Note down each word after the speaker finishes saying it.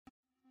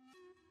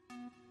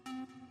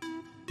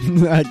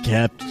I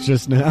capped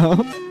just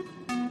now.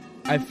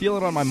 I feel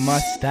it on my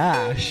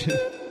mustache.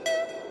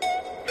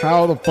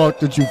 How the fuck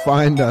did you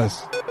find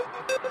us?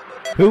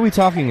 Who are we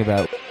talking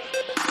about?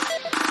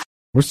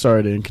 We're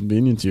sorry to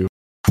inconvenience you.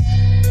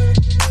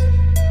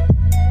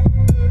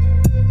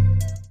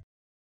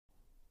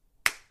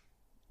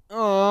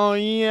 Oh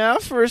yeah,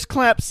 first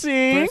clap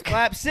sync. First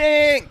clap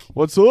sync.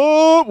 What's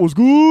up? What's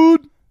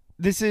good?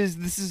 This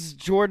is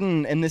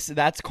Jordan, and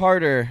that's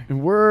Carter.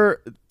 And we're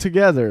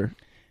together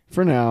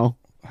for now.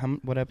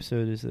 What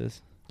episode is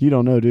this? You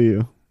don't know, do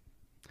you?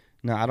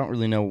 No, I don't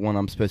really know what one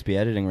I'm supposed to be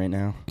editing right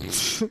now.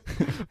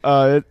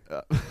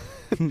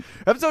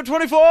 Episode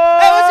 24!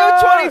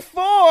 Episode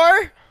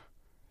 24!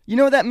 You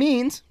know what that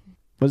means?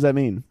 What does that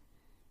mean?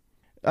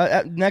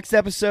 Next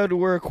episode,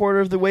 we're a quarter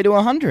of the way to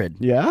 100.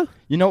 Yeah?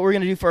 You know what we're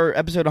going to do for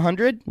episode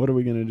 100? What are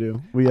we going to do?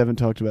 We haven't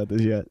talked about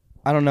this yet.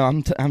 I don't know.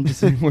 I'm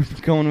just we're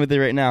going with it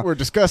right now. We're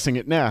discussing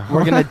it now.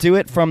 We're going to do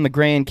it from the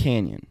Grand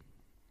Canyon.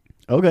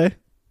 Okay.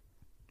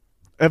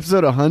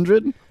 Episode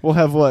 100? We'll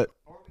have what?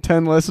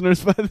 10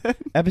 listeners by then?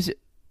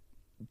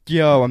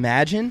 Yo,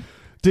 imagine.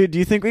 Dude, do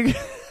you think we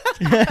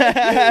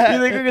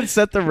can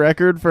set the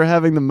record for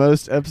having the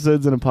most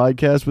episodes in a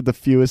podcast with the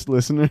fewest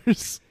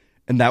listeners?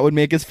 And that would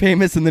make us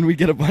famous, and then we'd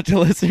get a bunch of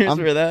listeners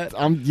for that?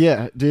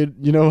 Yeah, dude,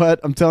 you know what?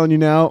 I'm telling you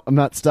now, I'm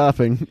not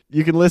stopping.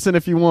 You can listen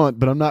if you want,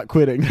 but I'm not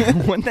quitting.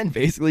 Wouldn't that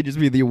basically just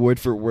be the award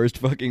for worst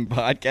fucking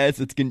podcast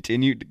that's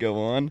continued to go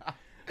on?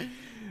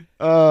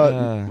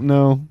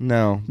 No.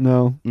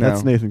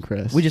 That's Nathan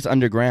Kress. We just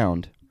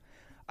underground.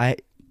 I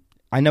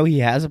know he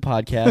has a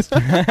podcast.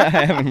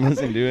 I haven't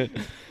listened to it.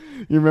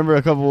 You remember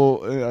a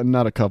couple?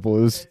 Not a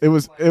couple. It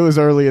was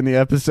early in the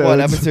episode. What,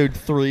 episode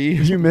 3?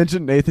 You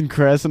mentioned Nathan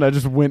Kress, and I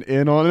just went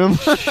in on him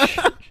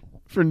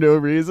for no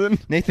reason.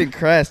 Nathan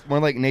Kress, more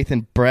like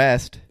Nathan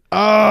Breast. Oh,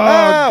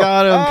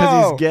 got him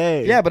because he's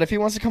gay. Yeah, but if he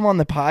wants to come on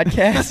the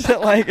podcast,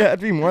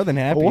 I'd be more than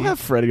happy. We'll have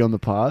Freddie on the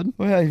pod.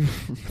 Well,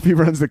 if he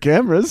runs the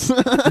cameras.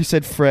 You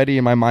said Freddie,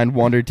 and my mind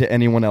wandered to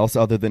anyone else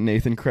other than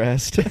Nathan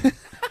Kress.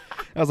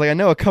 I was like, I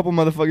know a couple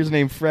motherfuckers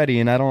named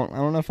Freddie, and I don't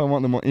know if I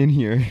want them in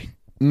here.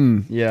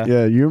 Yeah.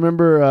 Yeah, you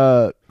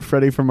remember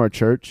Freddie from our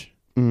church?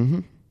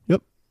 Mm-hmm.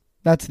 Yep.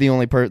 That's the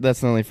only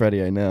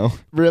Freddie I know.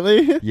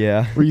 Really?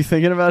 Yeah. Were you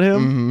thinking about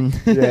him?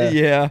 Mm-hmm. Yeah.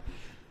 Yeah.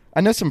 I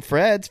know some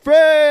Freds.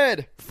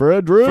 Fred!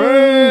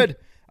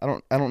 I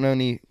don't know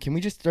any. Can we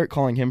just start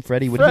calling him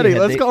Freddie? Freddie,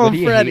 let's call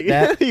him Freddie.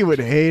 He would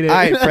hate it. All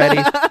right,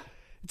 Freddie.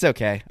 It's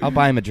okay. I'll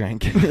buy him a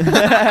drink.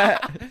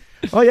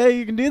 Oh, yeah,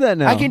 you can do that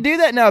now. I can do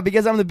that now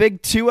because I'm the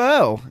big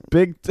 2-0.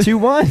 Big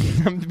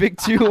 2-1. I'm the big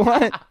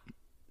 2-1.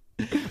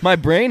 My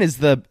brain is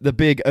the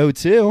big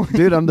 0-2.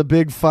 Dude, I'm the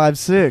big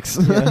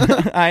 5-6.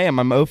 Yeah, I am.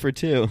 I'm 0 for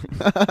 2.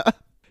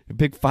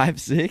 Big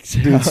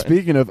 5-6. Dude,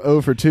 speaking of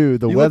 0 for 2,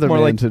 the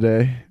weatherman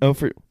today. 0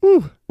 for...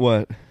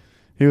 What?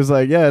 He was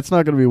like, yeah, it's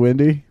not going to be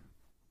windy.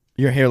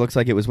 Your hair looks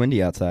like it was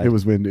windy outside. It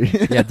was windy.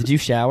 Yeah, did you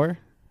shower?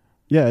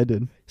 Yeah, I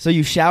did. So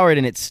you showered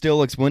and it still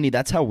looks windy.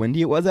 That's how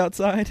windy it was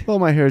outside? Well,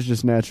 my hair is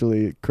just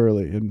naturally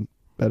curly and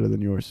better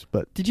than yours.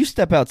 But did you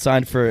step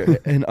outside for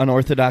an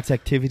unorthodox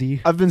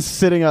activity? I've been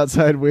sitting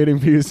outside waiting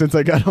for you since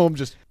I got home.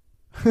 Just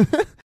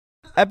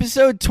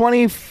Episode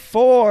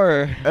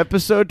 24.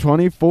 Episode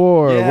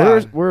 24.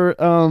 Yeah.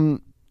 We're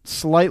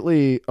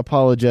slightly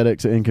apologetic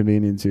to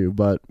inconvenience you,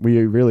 but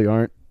we really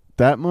aren't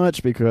that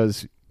much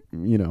because,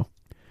 you know,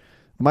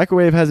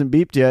 microwave hasn't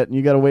beeped yet, and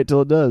you got to wait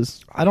till it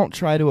does. I don't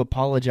try to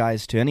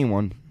apologize to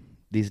anyone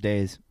these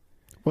days.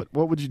 What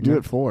would you do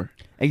it for?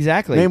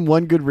 Exactly. Name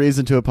one good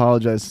reason to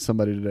apologize to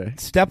somebody today.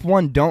 Step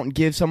 1, don't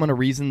give someone a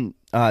reason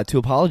to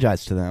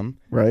apologize to them.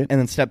 Right. And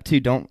then step 2,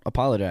 don't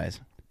apologize.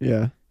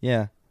 Yeah.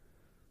 Yeah.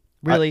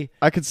 Really.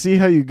 I could see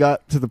how you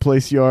got to the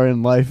place you are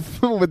in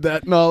life with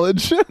that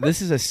knowledge.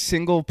 This is a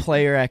single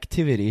player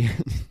activity.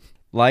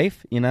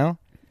 Life, you know?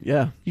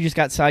 Yeah. You just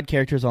got side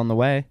characters on the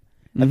way.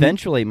 Mm-hmm.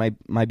 Eventually, it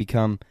might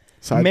become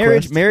side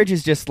marriage. Quest. Marriage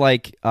is just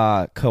like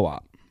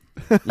co-op.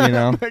 You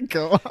know,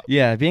 co-op.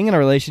 Yeah. Being in a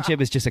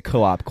relationship is just a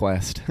co-op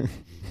quest.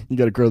 You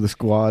got to grow the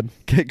squad.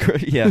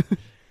 Yeah,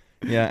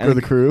 yeah. Grow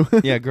the crew.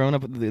 Yeah, growing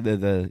up with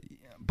the.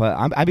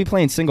 But I'd be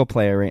playing single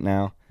player right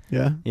now.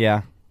 Yeah.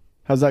 Yeah.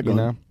 How's that going?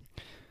 You know?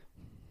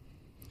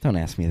 Don't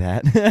ask me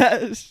that.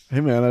 Hey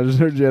man, I just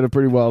heard you had a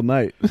pretty wild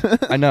night.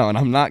 I know, and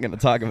I'm not going to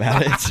talk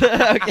about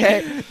it.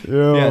 Okay.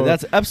 Yo. Yeah,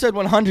 that's episode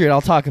 100.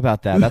 I'll talk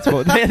about that. That's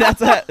what.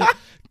 That's a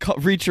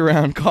reach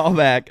around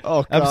callback.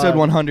 Oh, God. Episode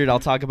 100. I'll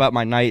talk about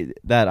my night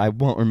that I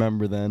won't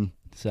remember then.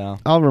 So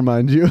I'll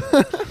remind you.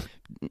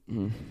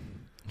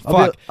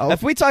 Fuck.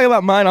 If we talk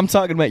about mine, I'm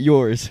talking about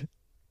yours.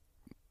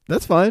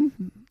 That's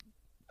fine.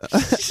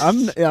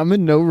 I'm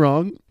in no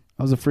wrong.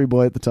 I was a free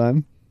boy at the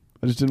time.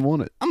 I just didn't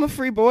want it. I'm a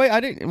free boy.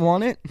 I didn't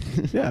want it.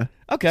 Yeah.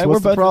 Okay, so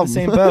we're both in the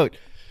same boat.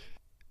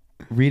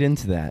 Read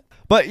into that.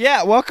 But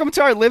yeah, welcome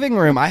to our living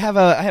room. I have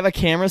a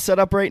camera set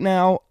up right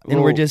now, and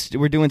Whoa.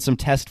 we're doing some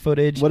test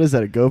footage. What is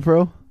that? A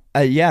GoPro?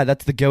 Yeah,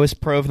 that's the Ghost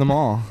Pro of them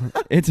all.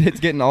 It's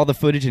getting all the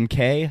footage in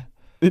K.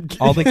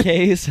 all the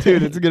K's.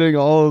 Dude, it's getting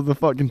all of the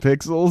fucking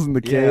pixels and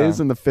the K's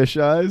and the fish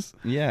eyes.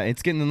 Yeah,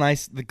 it's getting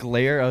the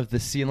glare of the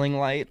ceiling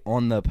light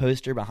on the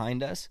poster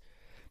behind us.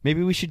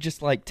 Maybe we should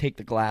just like take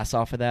the glass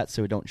off of that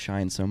so it don't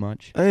shine so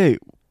much. Hey,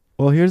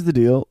 well, here's the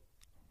deal.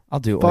 I'll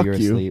do it while you're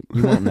asleep.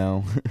 You won't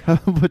know.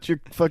 Put your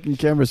fucking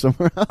camera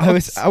somewhere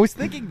else. I was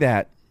thinking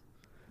that.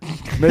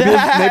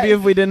 Maybe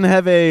if we didn't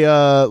have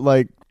a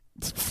like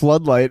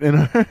floodlight in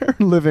our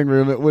living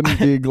room, it wouldn't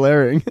be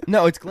glaring.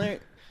 No, it's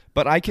glaring.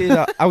 But I could.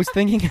 I was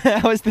thinking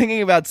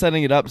about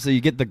setting it up so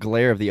you get the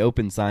glare of the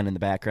open sign in the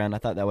background. I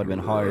thought that would have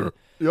been hard.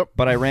 Yep.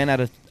 But I ran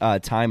out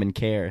of time and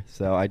care,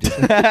 so I just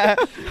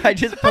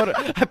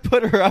I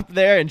put her up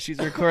there, and she's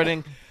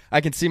recording.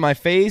 I can see my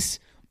face.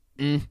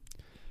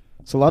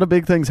 It's a lot of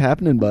big things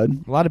happening,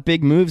 bud. A lot of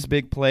big moves,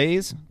 big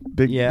plays.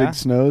 Big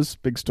snows,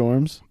 big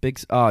storms.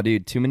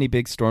 Dude, too many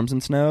big storms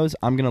and snows.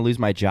 I'm going to lose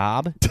my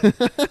job.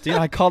 Dude,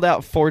 I called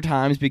out 4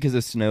 times because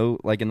of snow,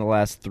 like in the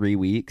last 3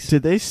 weeks.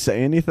 Did they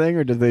say anything,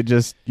 or did they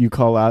just, you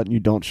call out and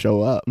you don't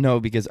show up? No,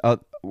 because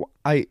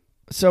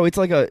so it's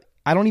like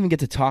I don't even get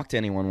to talk to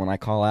anyone when I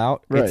call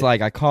out. Right. It's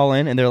like I call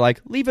in and they're like,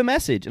 leave a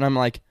message. And I'm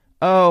like,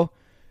 oh,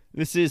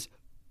 this is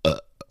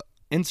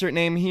insert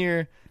name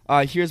here.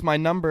 Here's my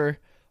number.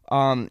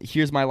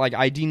 Here's my like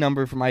ID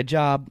number for my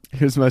job.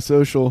 Here's my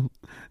social.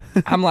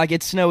 I'm like,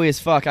 it's snowy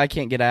as fuck. I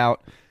can't get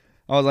out.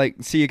 I was like,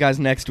 see you guys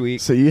next week.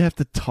 So you have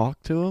to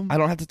talk to them? I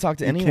don't have to talk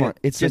to anyone.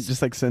 It's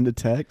just like send a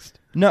text?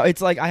 No,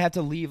 it's like I have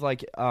to leave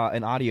like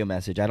an audio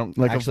message. I don't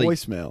like actually, a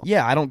voicemail.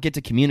 Yeah, I don't get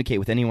to communicate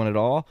with anyone at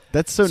all.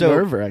 That's so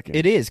nerve-wracking.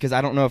 It is, because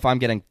I don't know if I'm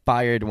getting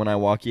fired when I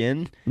walk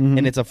in,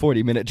 and it's a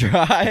 40-minute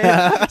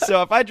drive.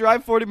 So if I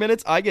drive 40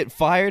 minutes, I get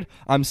fired.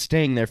 I'm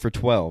staying there for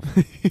 12.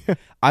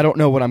 I don't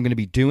know what I'm going to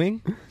be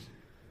doing.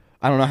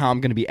 I don't know how I'm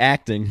going to be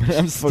acting, but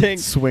I'm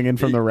swinging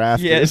from the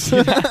rafters. Yes,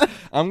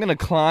 I'm going to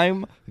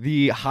climb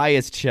the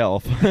highest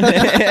shelf,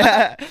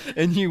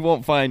 and you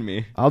won't find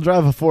me. I'll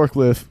drive a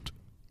forklift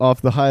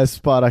off the highest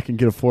spot I can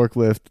get a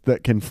forklift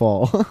that can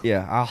fall.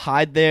 Yeah, I'll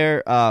hide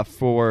there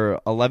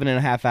for 11 and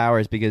a half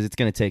hours because it's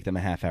going to take them a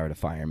half hour to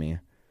fire me.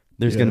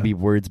 There's going to be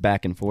words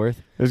back and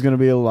forth. There's going to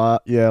be a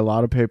lot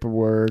of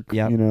paperwork,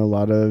 a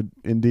lot of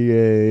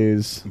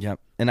NDAs. Yep.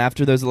 And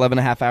after those 11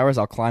 and a half hours,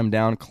 I'll climb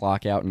down,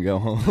 clock out, and go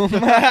home.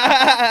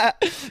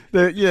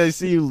 They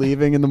see you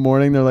leaving in the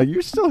morning. They're like,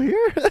 you're still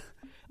here?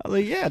 I'm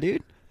like, yeah,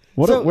 dude.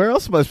 Where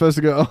else am I supposed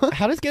to go?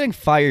 How does getting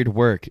fired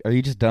work? Are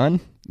you just done?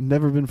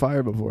 Never been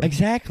fired before.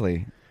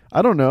 Exactly.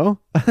 I don't know.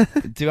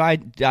 Do I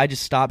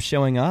just stop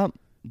showing up?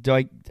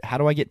 How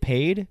do I get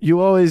paid?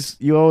 You always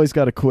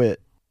got to quit.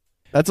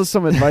 That's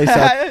some advice.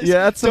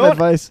 That's some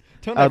advice.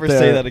 Don't ever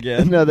say that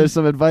again. No, there's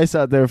some advice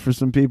out there for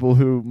some people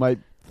who might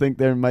think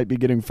they might be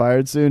getting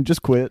fired soon.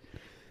 Just quit.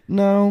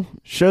 No.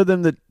 Show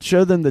them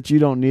that you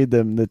don't need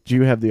them, that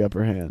you have the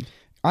upper hand.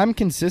 I'm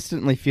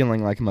consistently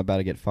feeling like I'm about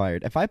to get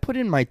fired. If I put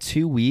in my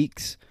 2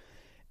 weeks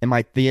and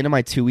the end of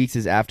my 2 weeks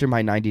is after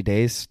my 90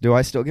 days, do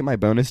I still get my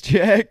bonus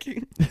check?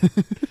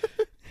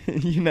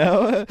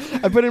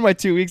 I put in my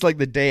 2 weeks like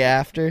the day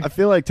after. I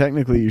feel like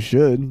technically you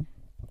should.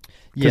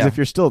 Because if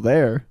you're still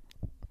there.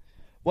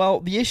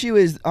 Well, the issue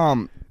is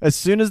as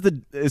soon as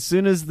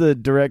the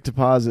direct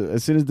deposit,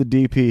 as soon as the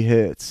DP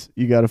hits,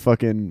 you got to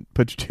fucking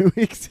put your 2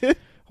 weeks in.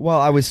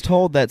 Well, I was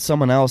told that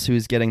someone else who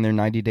was getting their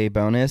 90-day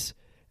bonus,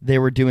 they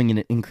were doing it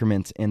in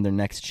increments in their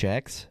next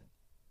checks,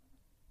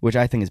 which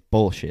I think is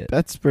bullshit.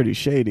 That's pretty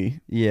shady.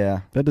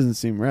 Yeah. That doesn't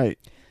seem right.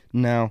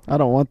 No. I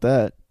don't want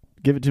that.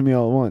 Give it to me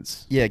all at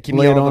once. Yeah, give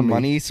me all the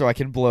money so I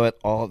can blow it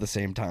all at the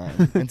same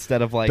time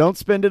instead of like... Don't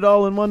spend it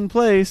all in one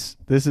place.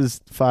 This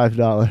is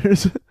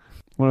 $5.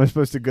 When am I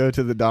supposed to go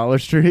to the Dollar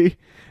Tree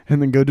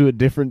and then go to a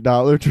different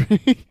Dollar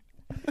Tree?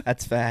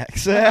 That's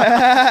facts.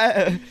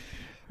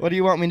 What do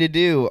you want me to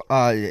do?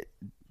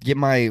 Get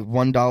my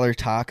 $1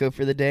 taco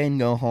for the day and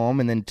go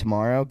home, and then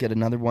tomorrow get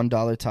another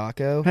 $1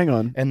 taco? Hang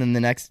on. And then the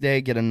next day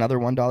get another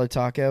 $1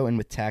 taco, and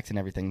with tax and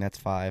everything, that's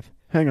 $5.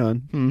 Hang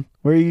on.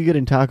 Where are you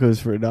getting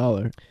tacos for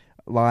 $1?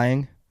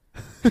 Lying.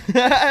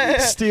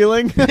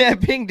 Stealing. Yeah,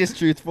 being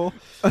distruthful.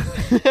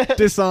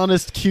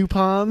 Dishonest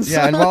coupons.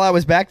 Yeah, and while I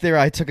was back there,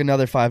 I took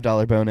another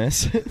 $5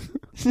 bonus.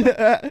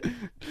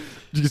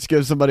 You just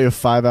give somebody a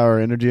 5-hour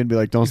energy and be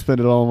like, don't spend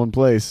it all in one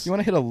place. You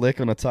want to hit a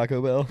lick on a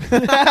Taco Bell?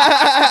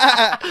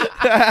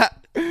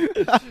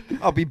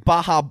 I'll be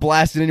Baja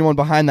blasting anyone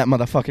behind that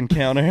motherfucking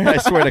counter. I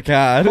swear to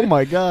God. Oh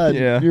my God.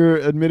 Yeah. You're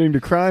admitting to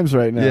crimes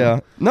right now. Yeah.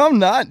 No, I'm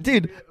not.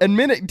 Dude,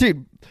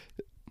 dude.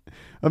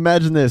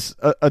 Imagine this.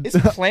 Is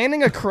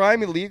planning a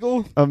crime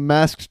illegal? A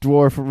masked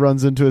dwarf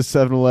runs into a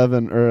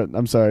 7-Eleven, or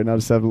I'm sorry, not a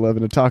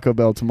 7-Eleven, a Taco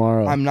Bell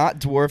tomorrow. I'm not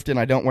dwarfed and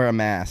I don't wear a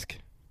mask.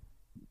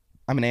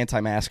 I'm an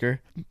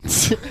anti-masker.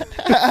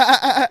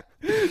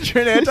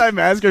 You're an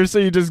anti-masker, so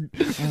you just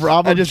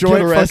rob a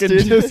joint, fucking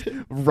just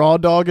raw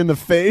dog in the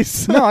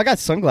face? No, I got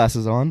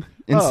sunglasses on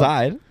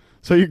inside. Oh.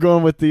 So you're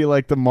going with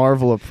the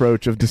Marvel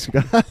approach of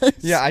disguise?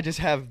 Yeah, I just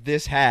have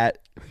this hat.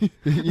 Yeah,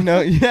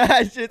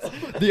 it's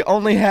the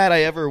only hat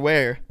I ever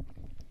wear.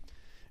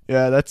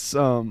 Yeah, that's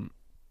that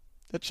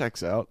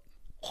checks out.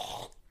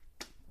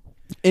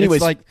 Anyways,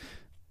 it's like,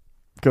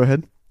 Go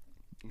ahead.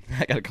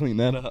 I gotta clean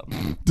that up.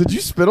 Did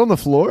you spit on the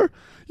floor?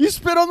 You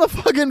spit on the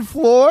fucking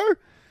floor?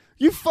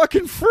 You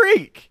fucking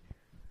freak.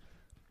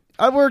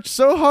 I worked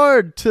so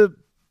hard to...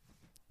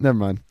 Never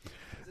mind.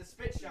 It's a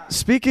spit shot.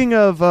 Speaking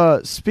of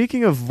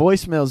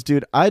voicemails,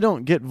 dude, I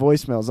don't get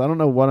voicemails. I don't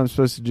know what I'm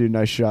supposed to do.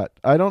 Nice shot.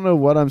 I don't know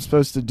what I'm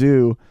supposed to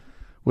do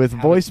with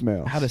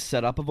voicemails. How to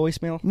set up a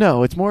voicemail?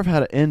 No, it's more of how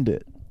to end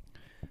it.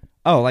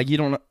 Oh, like you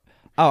don't...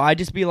 Oh, I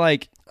just be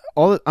like...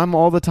 I'm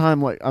all the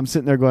time like I'm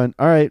sitting there going,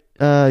 all right,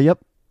 yep.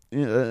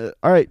 All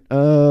right,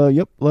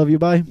 yep, love you,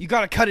 bye. You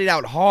gotta cut it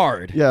out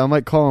hard. Yeah, I'm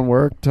like calling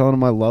work, telling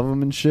them I love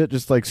them and shit,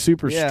 just like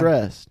super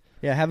stressed.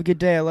 Yeah, have a good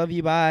day. I love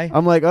you. Bye.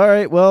 I'm like, all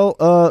right,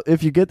 well,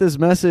 if you get this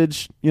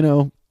message,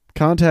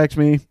 contact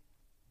me.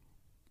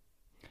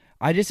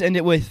 I just end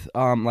it with,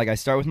 like I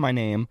start with my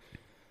name.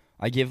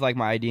 I give like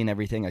my ID and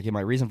everything. I give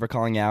my reason for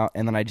calling out,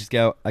 and then I just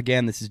go,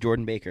 again, this is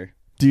Jordan Baker.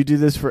 Do you do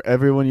this for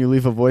everyone you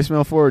leave a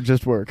voicemail for, or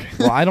just work?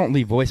 Well, I don't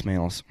leave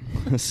voicemails,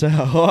 so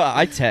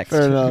I text.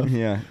 Fair enough.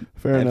 Yeah.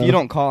 Fair enough. If you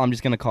don't call, I'm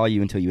just gonna call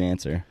you until you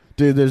answer.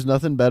 Dude, there's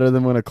nothing better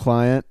than when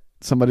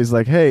somebody's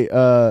like, hey,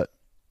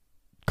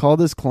 call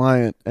this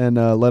client and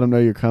let them know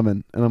you're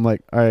coming. And I'm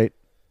like, all right,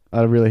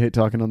 I really hate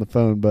talking on the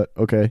phone, but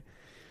okay.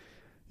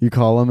 You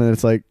call them and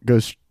it's like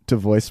goes to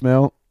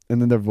voicemail,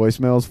 and then their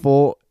voicemail is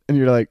full, and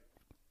you're like,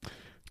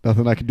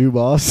 nothing I can do,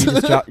 boss.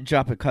 You just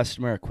drop a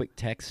customer a quick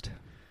text.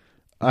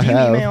 I Do you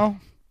have. email?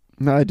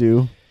 No, I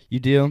do.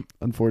 You do?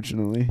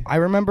 Unfortunately. I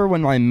remember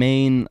when my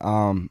main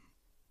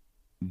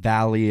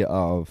valley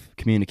of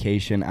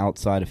communication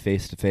outside of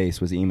face-to-face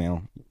was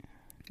email.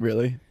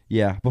 Really?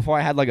 Yeah. Before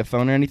I had like a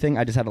phone or anything,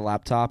 I just had a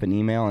laptop and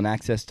email and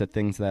access to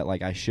things that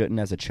like I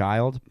shouldn't as a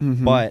child.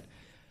 Mm-hmm. But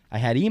I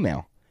had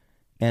email.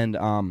 And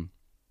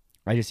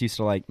I just used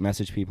to like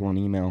message people on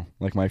email.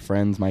 Like my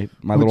friends, my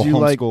little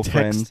homeschool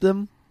friends. Text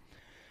them?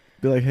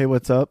 Be like, hey,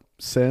 what's up?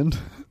 Send?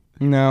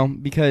 No,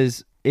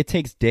 because... It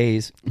takes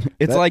days.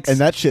 It's and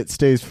that shit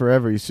stays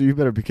forever. So you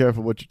better be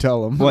careful what you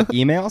tell them. What,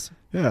 emails?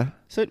 Yeah.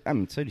 So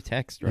do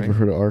text, right? Ever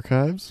heard of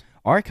archives?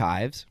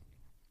 Archives.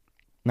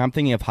 Now I'm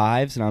thinking of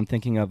hives, and I'm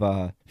thinking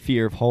of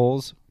fear of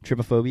holes,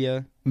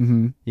 trypophobia.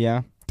 Mm-hmm.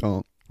 Yeah.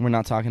 Don't. We're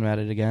not talking about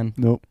it again.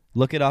 Nope.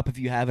 Look it up if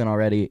you haven't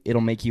already.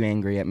 It'll make you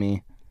angry at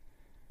me.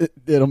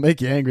 It'll make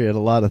you angry at a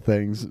lot of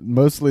things,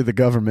 mostly the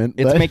government.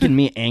 It's making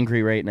me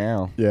angry right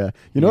now. Yeah.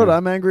 You know what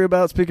I'm angry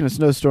about? Speaking of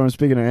snowstorms,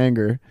 speaking of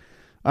anger...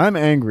 I'm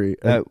angry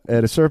at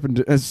a certain...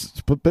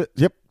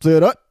 Yep, say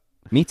it up.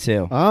 Me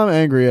too. I'm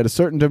angry at a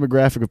certain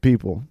demographic of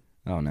people.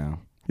 Oh, no.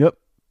 Yep.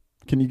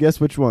 Can you guess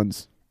which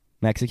ones?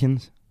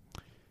 Mexicans?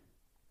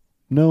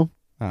 No.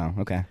 Oh,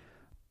 okay.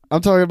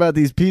 I'm talking about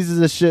these pieces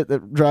of shit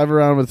that drive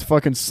around with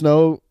fucking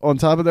snow on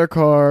top of their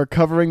car,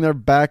 covering their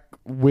back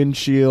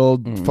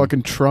windshield,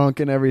 fucking trunk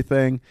and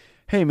everything.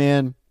 Hey,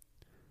 man,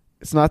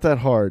 it's not that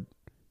hard.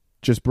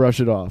 Just brush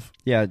it off.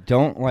 Yeah,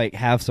 don't like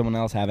have someone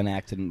else have an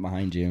accident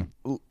behind you.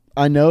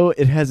 I know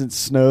it hasn't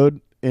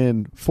snowed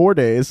in 4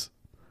 days.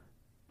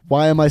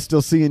 Why am I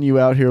still seeing you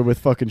out here with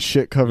fucking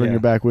shit covering your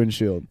back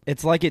windshield?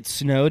 It's like it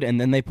snowed and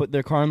then they put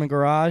their car in the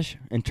garage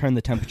and turned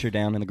the temperature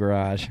down in the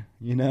garage.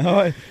 You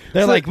know?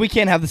 They're like, we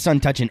can't have the sun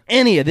touching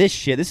any of this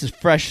shit. This is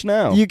fresh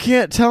snow. You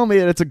can't tell me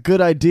that it's a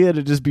good idea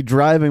to just be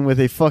driving with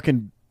a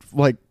fucking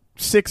like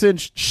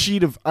 6-inch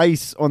sheet of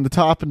ice on the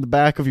top and the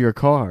back of your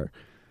car.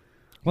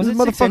 Was this it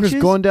 6 motherfucker's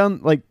inches? going down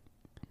like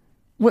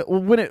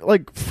when it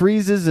like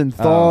freezes and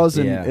thaws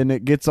and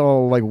it gets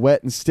all like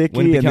wet and sticky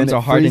when it becomes and then a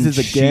it hardened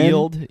freezes again.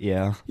 shield.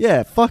 Yeah.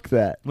 Yeah, fuck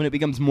that. When it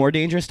becomes more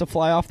dangerous to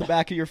fly off the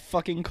back of your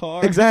fucking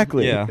car.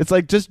 Exactly. Yeah. It's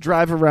like just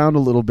drive around a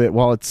little bit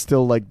while it's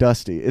still like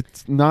dusty.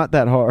 It's not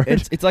that hard.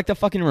 It's like the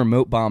fucking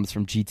remote bombs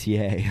from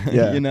GTA.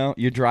 Yeah. You know,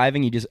 you're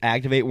driving, you just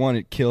activate one,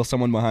 it kills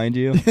someone behind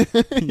you.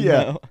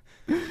 Yeah.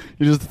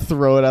 You just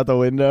throw it out the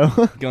window.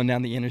 Going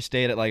down the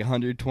interstate at like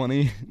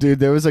 120. Dude,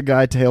 there was a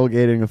guy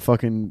tailgating a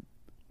fucking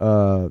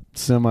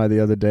semi the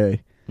other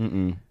day.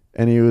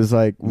 And he was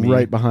like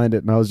right behind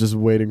it, and I was just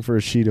waiting for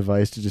a sheet of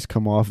ice to just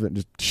come off of it and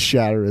just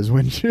shatter his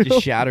windshield.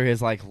 Just shatter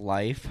his like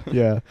life.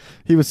 Yeah.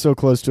 He was so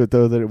close to it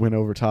though that it went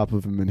over top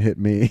of him and hit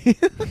me.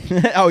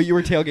 Oh, you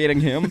were tailgating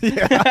him?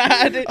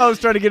 Yeah. I was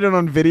trying to get it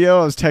on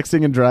video. I was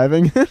texting and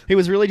driving. He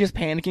was really just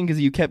panicking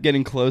because you kept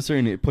getting closer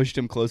and it pushed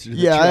him closer to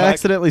the truck. truck. I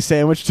accidentally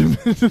sandwiched him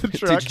into the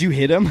truck. Did you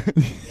hit him?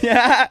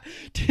 Yeah.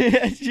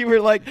 You were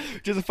like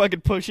just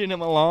fucking pushing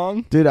him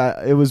along? Dude,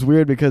 it was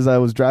weird because I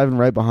was driving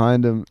right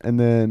behind him, and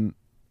then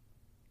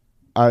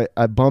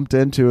I bumped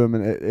into him,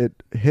 and it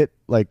hit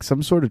like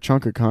some sort of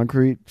chunk of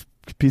concrete,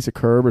 piece of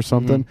curb or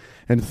something,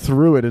 and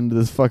threw it into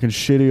this fucking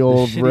shitty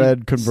old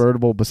red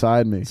convertible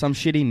beside me. Some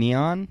shitty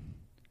neon?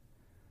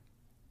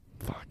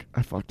 Fuck,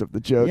 I fucked up the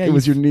joke. Yeah, it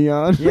was your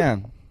neon. Yeah.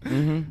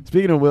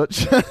 Speaking of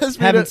which,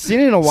 haven't seen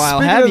it in a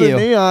while, have you? The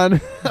neon,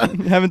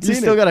 haven't seen it.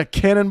 You still got a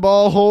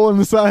cannonball hole in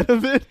the side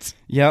of it.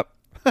 Yep.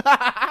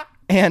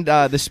 And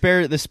the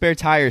spare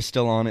tire's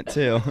still on it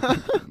too.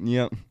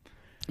 Yep.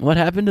 What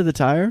happened to the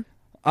tire?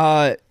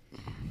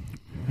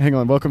 Hang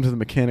on. Welcome to the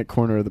mechanic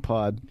corner of the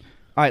pod.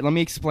 All right, let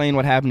me explain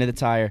what happened to the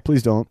tire.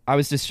 Please don't. I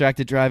was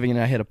distracted driving and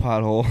I hit a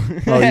pothole.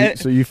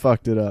 So you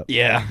fucked it up.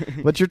 Yeah.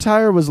 But your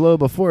tire was low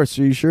before,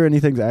 so are you sure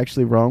anything's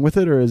actually wrong with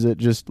it, or is it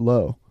just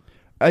low?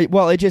 I hit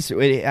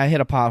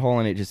a pothole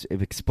and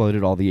it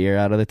exploded all the air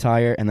out of the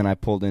tire, and then I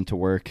pulled into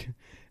work,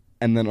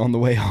 and then on the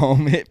way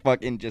home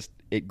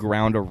it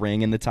ground a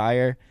ring in the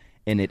tire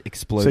and it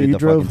exploded. So you the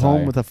drove fucking home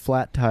tire. with a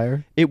flat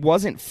tire? It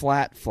wasn't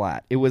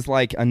flat. It was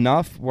like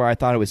enough where I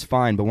thought it was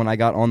fine, but when I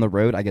got on the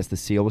road, I guess the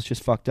seal was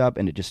just fucked up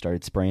and it just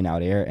started spraying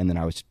out air, and then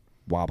I was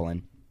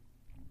wobbling.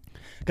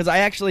 Because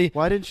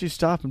Why didn't you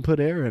stop and put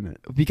air in it?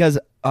 Because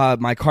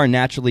my car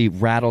naturally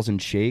rattles and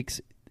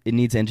shakes. It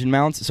needs engine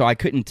mounts, so I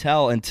couldn't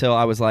tell until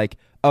I was like,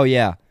 oh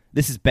yeah,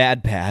 this is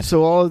bad.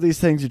 So all of these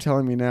things you're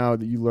telling me now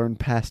that you learned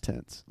past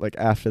tense, like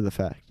after the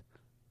fact.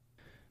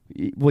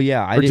 Well,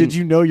 yeah. Did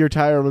you know your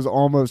tire was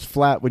almost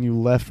flat when you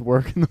left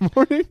work in the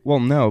morning? Well,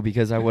 no,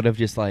 because I would have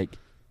just like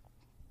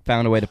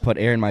found a way to put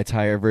air in my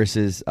tire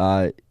versus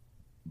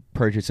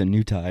purchase a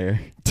new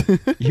tire.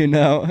 You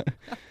know,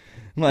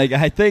 like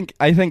I think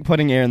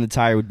putting air in the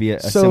tire would be a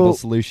simple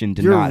solution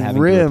to not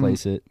having to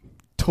replace it.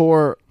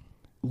 Tore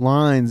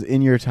lines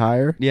in your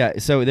tire? Yeah,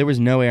 so there was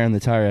no air in the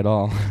tire at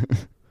all.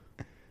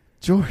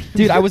 Jordan.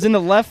 Dude, I was in the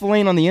left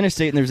lane on the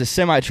interstate, and there was a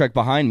semi-truck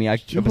beside me. I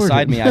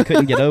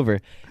couldn't get over.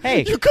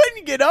 Hey. You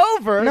couldn't get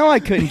over? No, I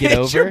couldn't get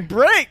over. Your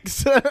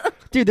brakes.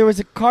 Dude, there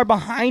was a car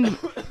behind me.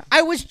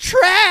 I was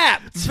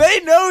trapped. They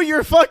know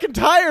your fucking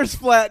tire's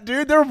flat,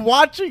 dude. They're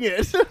watching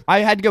it. I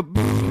had to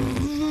go,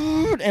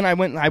 and I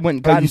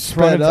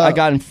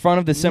got in front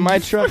of the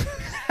semi-truck.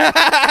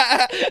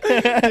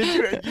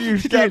 You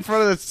got in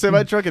front of the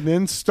semi-truck and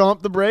then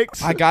stomped the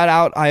brakes? I got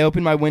out, I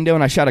opened my window,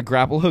 and I shot a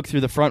grapple hook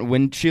through the front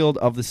windshield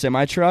of the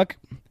semi-truck.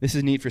 This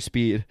is Need for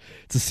Speed.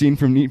 It's a scene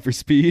from Need for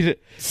Speed,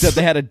 except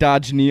they had a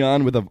Dodge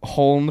Neon with a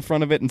hole in the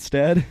front of it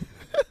instead.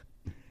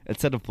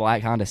 Instead of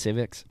black Honda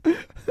Civics.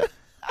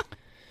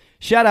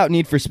 Shout out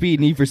Need for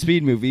Speed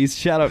movies.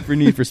 Shout out for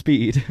Need for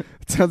Speed.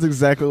 It sounds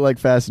exactly like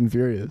Fast and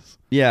Furious.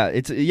 Yeah,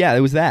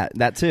 it was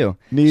that too.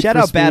 Need shout for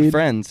out Speed. Bad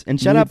Friends. And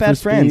shout Need out Bad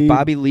for Friends. Speed.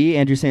 Bobby Lee,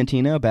 Andrew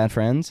Santino, Bad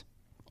Friends.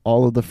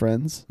 All of the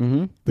friends.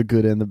 Mm-hmm. The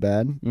good and the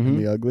bad and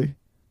the ugly.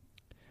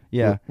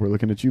 Yeah. We're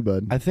looking at you,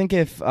 bud. I think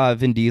if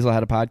Vin Diesel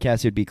had a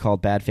podcast, it would be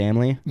called Bad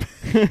Family.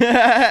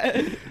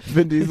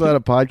 Vin Diesel had a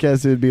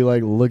podcast, it would be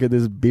like, look at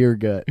this beer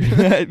gut.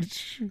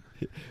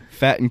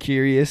 Fat and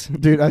Curious.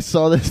 Dude, I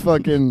saw this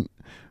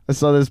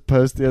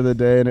post the other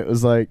day, and it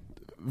was like,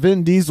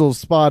 Vin Diesel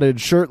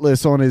spotted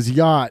shirtless on his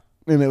yacht,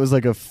 and it was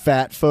like a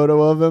fat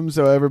photo of him,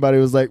 so everybody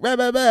was like, bah,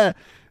 bah, bah.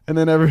 And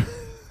then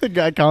the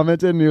guy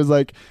commented, and he was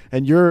like,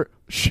 and you're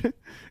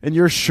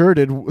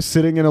shirted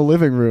sitting in a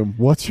living room.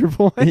 What's your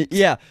point?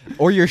 Yeah,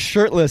 or you're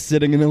shirtless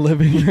sitting in a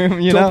living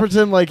room. Don't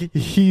pretend like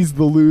he's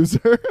the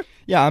loser.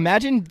 Yeah,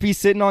 imagine be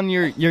sitting on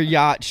your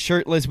yacht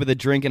shirtless with a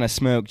drink and a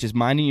smoke, just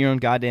minding your own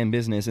goddamn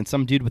business, and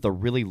some dude with a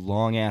really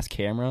long-ass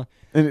camera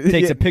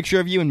takes a picture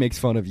of you and makes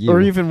fun of you.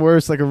 Or even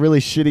worse, like a really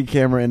shitty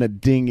camera in a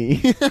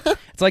dinghy.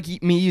 It's like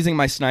me using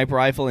my sniper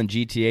rifle in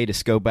GTA to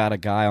scope out a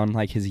guy on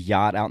like his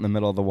yacht out in the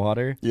middle of the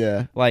water.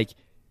 Yeah. Like,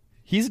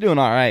 he's doing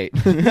all right.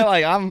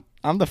 Like,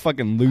 I'm the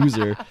fucking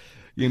loser,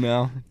 you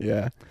know?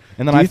 Yeah.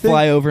 And then I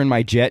fly over in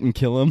my jet and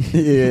kill him.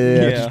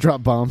 Yeah. Just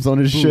drop bombs on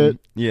his shit.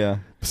 Yeah.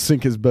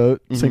 Sink his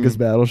boat. Sink his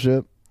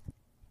battleship.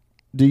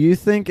 Do you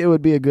think it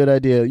would be a good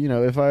idea,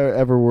 if I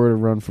ever were to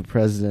run for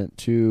president,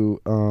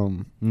 to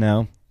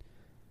No.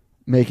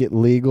 make it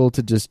legal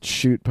to just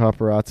shoot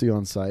paparazzi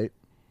on sight?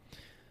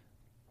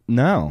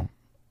 No.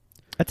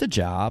 That's a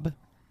job.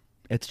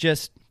 It's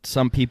just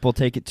some people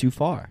take it too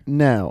far.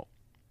 Now,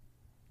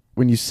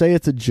 when you say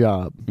it's a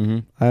job,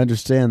 I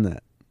understand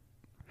that.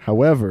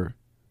 However,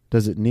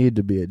 does it need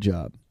to be a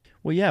job?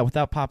 Well, yeah,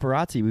 without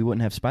paparazzi, we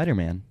wouldn't have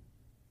Spider-Man.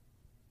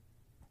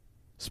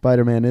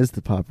 Spider-Man is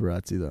the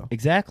paparazzi, though.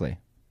 Exactly.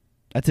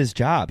 That's his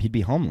job. He'd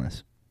be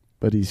homeless.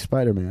 But he's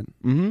Spider-Man.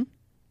 Mm-hmm.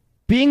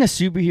 Being a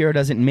superhero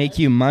doesn't make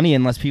you money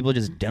unless people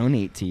just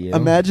donate to you.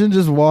 Imagine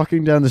just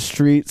walking down the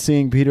street,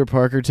 seeing Peter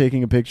Parker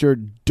taking a picture,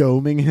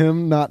 doming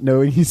him, not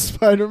knowing he's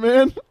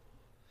Spider-Man.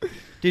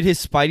 Dude,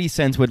 his spidey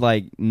sense would,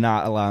 like,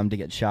 not allow him to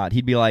get shot.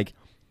 He'd be like,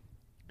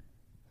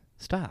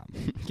 stop.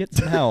 Get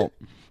some help.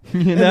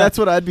 You know? And that's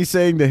what I'd be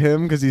saying to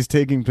him because he's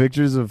taking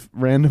pictures of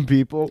random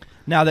people.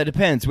 Now, that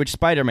depends which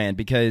Spider-Man,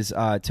 because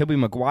Tobey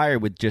Maguire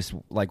would just,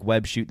 like,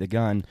 web shoot the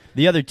gun.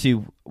 The other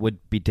two would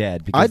be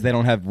dead because they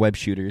don't have web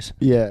shooters.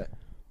 Yeah.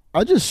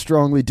 I just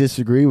strongly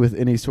disagree with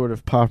any sort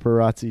of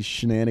paparazzi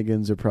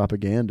shenanigans or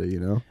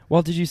propaganda,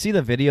 Well, did you see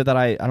the video that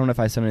I don't know if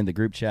I sent it in the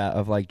group chat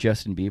of, like,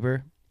 Justin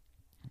Bieber?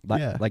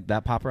 Yeah. Like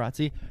that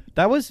paparazzi?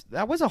 That was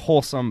a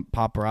wholesome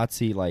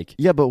paparazzi, like...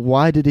 Yeah, but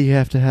why did he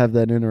have to have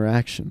that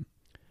interaction?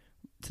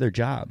 It's their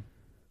job.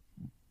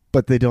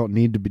 But they don't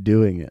need to be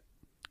doing it.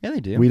 Yeah, they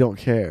do. We don't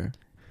care.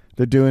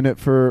 They're doing it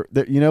for...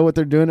 You know what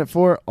they're doing it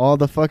for? All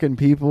the fucking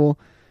people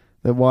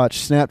that watch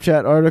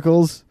Snapchat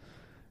articles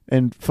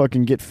and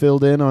fucking get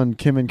filled in on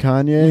Kim and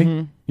Kanye,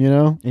 And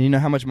you know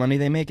how much money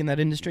they make in that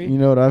industry? You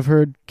know what I've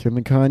heard? Kim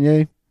and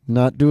Kanye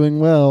not doing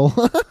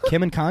well.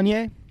 Kim and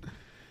Kanye?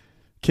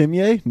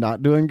 Kimye,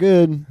 not doing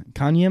good.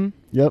 Kanye?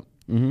 Yep.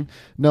 Mm-hmm.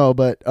 No,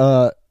 but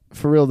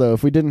for real though,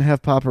 if we didn't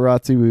have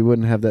paparazzi, we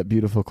wouldn't have that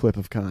beautiful clip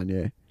of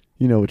Kanye.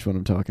 You know which one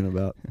I'm talking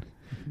about.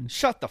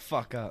 Shut the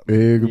fuck up.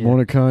 Hey, good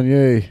morning,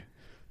 Kanye.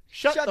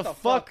 Shut the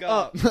fuck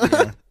up.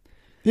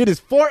 It is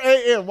 4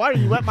 a.m. Why are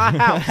you at my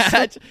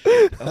house?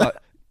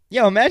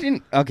 Yo,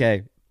 imagine.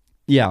 Okay.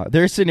 Yeah,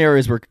 there are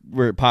scenarios where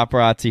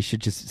paparazzi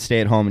should just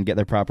stay at home and get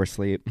their proper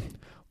sleep.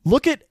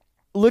 Look at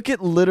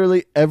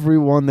literally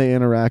everyone they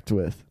interact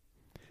with.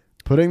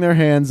 Putting their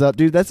hands up.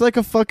 Dude, that's like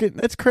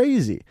that's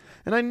crazy.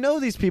 And I know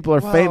these people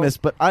are famous,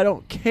 but I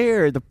don't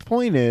care. The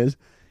point is,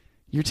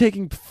 you're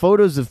taking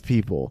photos of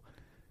people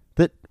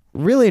that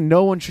really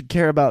no one should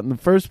care about in the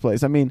first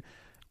place. I mean,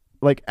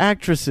 like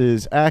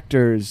actresses,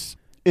 actors,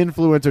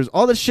 influencers,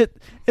 all this shit.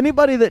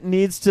 Anybody that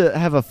needs to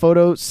have a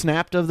photo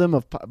snapped of them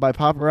by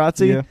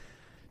paparazzi,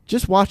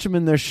 just watch them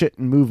in their shit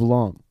and move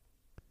along.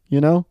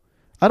 You know?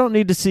 I don't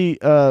need to see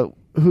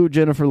who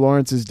Jennifer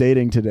Lawrence is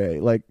dating today.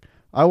 Like,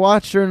 I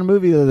watched her in a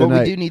movie the other night. But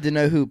we do need to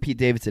know who Pete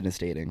Davidson is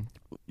dating.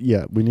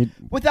 Yeah, we need...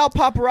 Without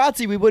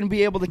paparazzi, we wouldn't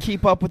be able to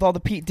keep up with all the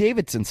Pete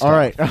Davidson stuff. All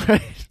right.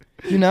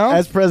 You know?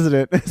 As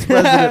president,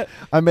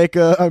 I make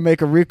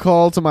a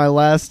recall to my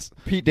last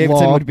Pete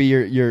Davidson law. would be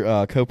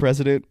your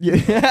co-president.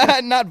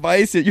 Yeah. Not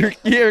vice, your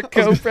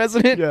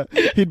co-president. Yeah,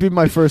 he'd be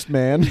my first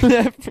man.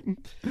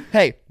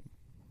 Hey,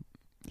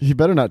 he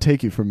better not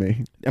take you from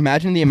me.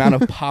 imagine the amount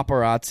of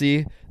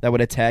paparazzi that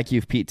would attack you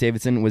if Pete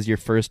Davidson was your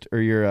first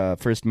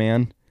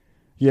man.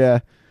 Yeah.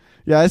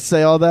 Yeah, I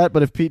say all that,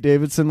 but if Pete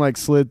Davidson like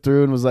slid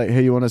through and was like,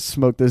 "Hey, you want to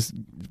smoke this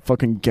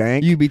fucking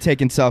gank?" You'd be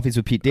taking selfies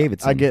with Pete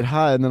Davidson. I get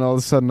high, and then all of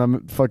a sudden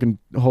I'm fucking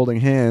holding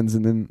hands,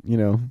 and then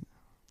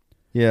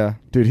Yeah.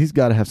 dude, he's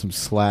got to have some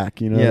slack.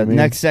 You know what I mean?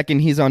 Next second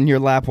he's on your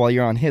lap while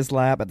you're on his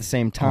lap at the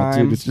same time.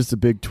 Oh, dude, it's just a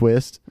big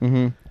twist.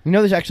 Mm-hmm. You know,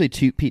 there's actually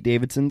 2 Pete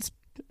Davidsons.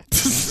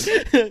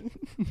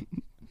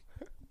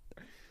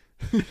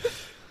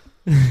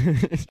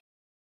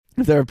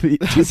 If there are two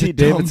Pete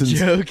Davidsons,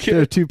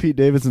 there are 2 Pete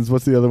Davidsons.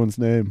 What's the other one's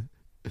name?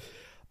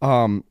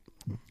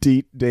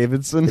 Deet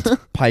Davidson. It's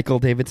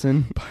Pikel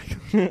Davidson.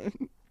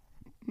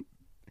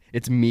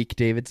 It's Meek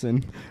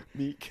Davidson.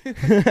 Meek.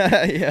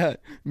 Yeah.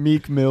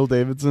 Meek Mill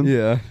Davidson.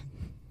 Yeah.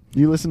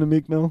 You listen to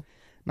Meek Mill?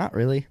 Not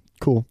really.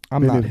 Cool.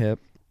 I'm not hip.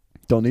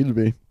 Don't need to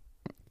be.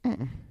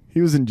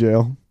 He was in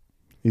jail.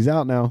 He's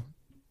out now.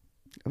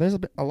 There's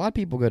a lot of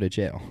people go to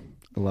jail.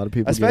 A lot of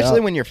people Especially get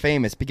out. when you're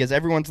famous, because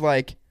everyone's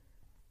like,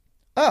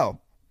 oh,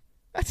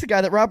 that's the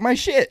guy that robbed my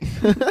shit.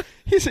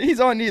 he's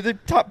on the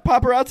top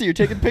paparazzi. You're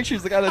taking pictures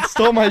of the guy that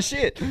stole my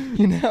shit.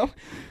 You know,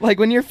 like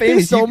when you're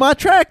famous, he stole my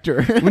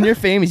tractor. When you're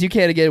famous, you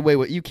can't get away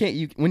with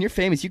when you're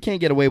famous, you can't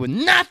get away with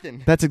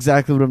nothing. That's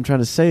exactly what I'm trying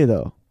to say,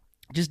 though.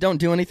 Just don't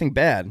do anything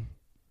bad.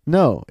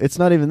 No, it's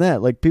not even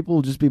that. Like, people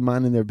will just be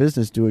minding their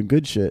business doing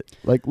good shit.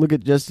 Like, look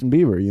at Justin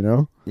Bieber, you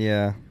know?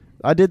 Yeah.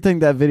 I did think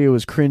that video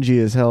was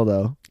cringy as hell,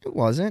 though. It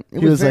wasn't. He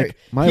was like,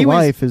 my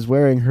wife is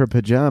wearing her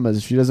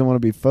pajamas. She doesn't want to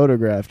be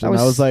photographed. And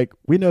I was like,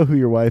 we know who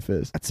your wife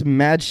is. That's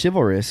mad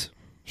chivalrous.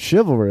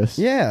 Chivalrous?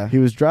 Yeah. He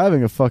was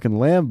driving a fucking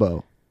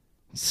Lambo.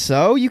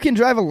 So you can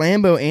drive a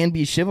Lambo and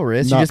be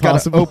chivalrous. Not you just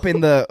got to possible.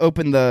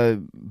 open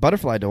the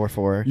butterfly door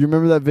for her. You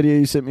remember that video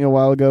you sent me a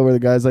while ago where the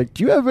guy's like,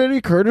 do you have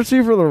any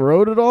courtesy for the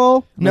road at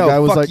all? And No, the guy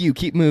was fuck like, you.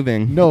 Keep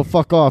moving. No,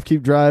 fuck off.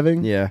 Keep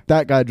driving. Yeah.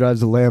 That guy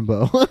drives a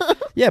Lambo.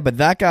 Yeah, but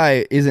that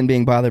guy isn't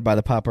being bothered by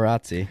the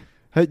paparazzi.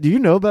 Hey, do you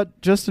know about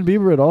Justin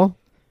Bieber at all?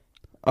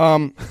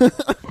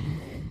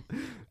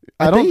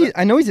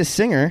 I know he's a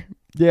singer.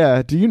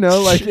 Yeah. Do you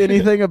know like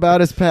anything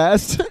about his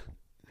past?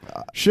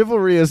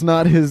 Chivalry is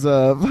not his.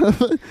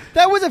 That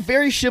was a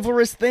very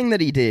chivalrous thing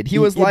that he did. He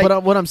was Yeah, like,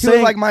 but what I'm he was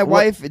saying, like, my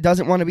wife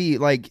doesn't want to be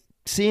like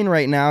seen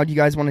right now. Do you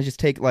guys want to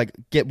just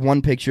get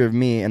one picture of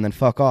me and then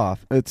fuck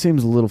off? It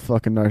seems a little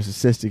fucking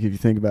narcissistic if you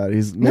think about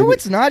it. No,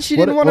 it's not. She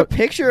didn't want a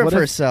picture of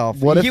herself.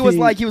 He was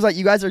like,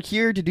 you guys are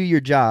here to do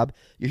your job.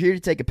 You're here to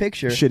take a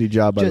picture. Shitty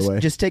job, by the way.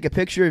 Just take a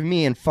picture of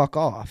me and fuck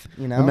off.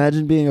 You know.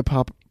 Imagine being a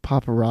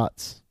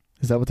paparazzi.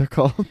 Is that what they're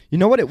called? You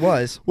know what it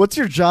was? What's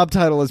your job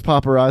title as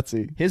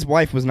paparazzi? His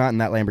wife was not in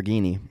that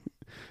Lamborghini.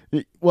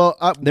 Well,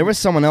 there was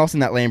someone else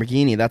in that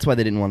Lamborghini. That's why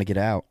they didn't want to get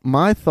out.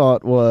 My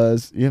thought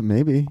was, yeah,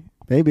 maybe.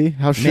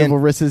 How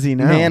chivalrous is he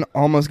now? Man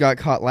almost got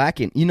caught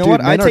lacking. You know Dude,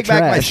 what? I take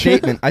back my trash.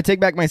 statement. I take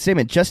back my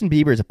statement. Justin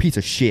Bieber is a piece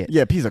of shit.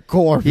 Yeah, piece of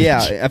garbage.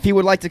 Yeah, if he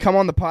would like to come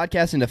on the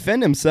podcast and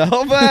defend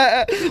himself,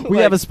 we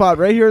have a spot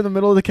right here in the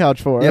middle of the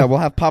couch for him. Yeah, we'll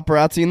have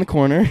paparazzi in the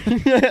corner.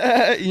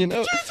 You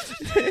know,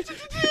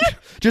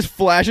 just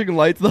flashing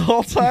lights the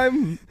whole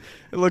time.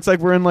 It looks like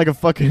we're in like a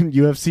fucking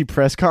UFC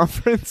press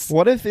conference.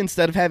 What if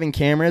instead of having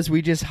cameras,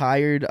 we just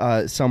hired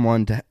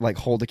someone to like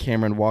hold a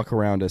camera and walk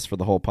around us for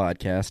the whole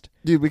podcast?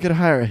 Dude, we could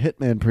hire a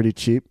hitman pretty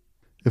cheap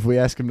if we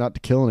ask him not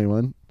to kill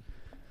anyone.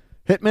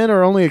 Hitmen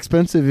are only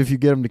expensive if you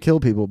get them to kill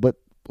people, but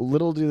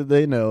little do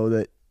they know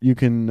that you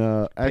can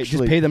actually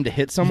just pay them to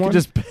hit someone. You can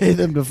just pay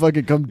them to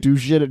fucking come do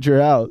shit at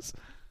your house.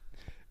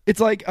 It's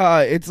like,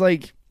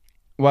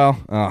 well,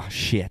 oh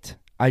shit!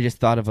 I just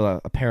thought of a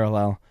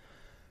parallel.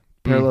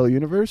 parallel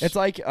universe? It's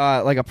like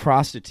a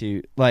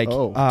prostitute. Like,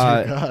 oh,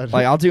 dear God.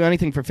 like I'll do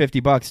anything for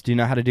 $50. Do you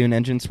know how to do an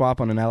engine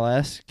swap on an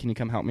LS? Can you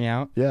come help me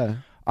out? Yeah.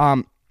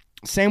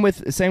 Same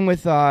with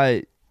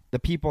the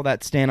people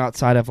that stand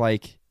outside of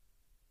like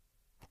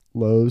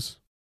Lowe's.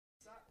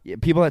 Yeah,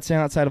 people that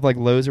stand outside of like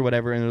Lowe's or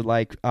whatever, and they're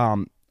like,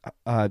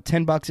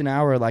 $10 an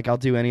hour. Like, I'll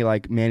do any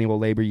like manual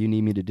labor you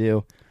need me to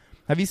do.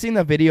 Have you seen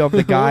the video of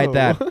the guy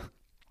that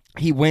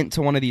he went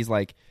to one of these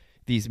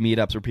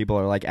meetups where people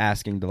are like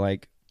asking to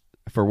like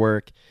for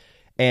work,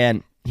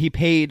 and he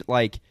paid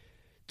like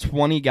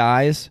 20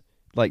 guys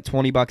like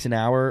 $20 an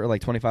hour or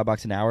like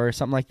 $25 an hour or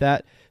something like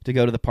that to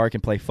go to the park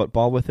and play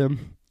football with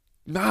him.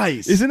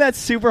 Nice. Isn't that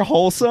super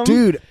wholesome?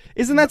 Dude,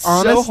 isn't that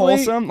honestly, so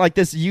wholesome? Like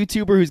this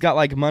YouTuber who's got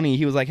like money,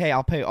 he was like, hey,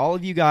 I'll pay all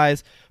of you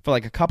guys for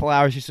like a couple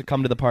hours just to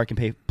come to the park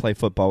and play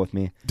football with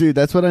me. Dude,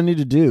 that's what I need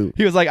to do.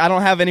 He was like, I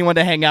don't have anyone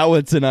to hang out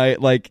with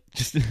tonight. Like,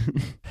 just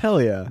hell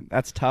yeah.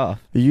 That's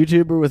tough. A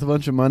YouTuber with a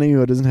bunch of money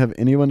who doesn't have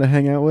anyone to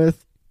hang out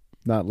with?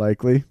 Not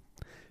likely.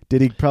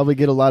 Did he probably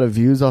get a lot of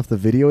views off the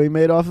video he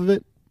made off of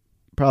it?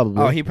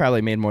 Probably. Oh, he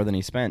probably made more than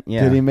he spent.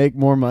 Yeah. Did he make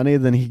more money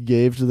than he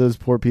gave to those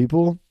poor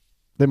people?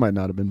 They might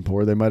not have been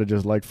poor. They might have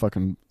just liked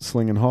fucking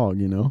slinging hog,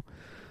 you know?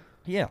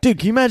 Yeah. Dude,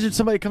 can you imagine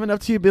somebody coming up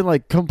to you being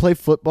like, come play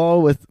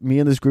football with me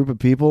and this group of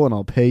people and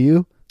I'll pay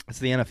you? It's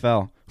the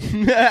NFL.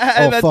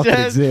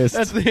 It exists.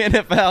 That's the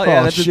NFL.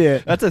 Yeah,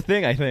 shit. That's a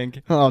thing, I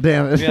think. Oh,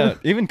 damn it. Yeah.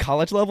 Even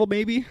college level,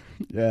 maybe?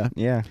 Yeah.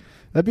 Yeah.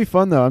 That'd be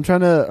fun, though. I'm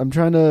trying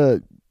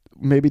to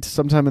maybe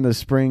sometime in the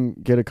spring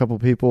get a couple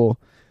people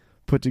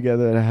put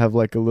together to have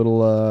like a little,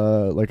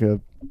 like a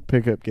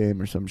pickup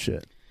game or some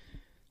shit.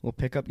 Little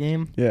pickup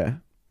game? Yeah.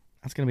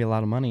 That's going to be a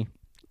lot of money.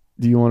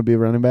 Do you want to be a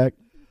running back?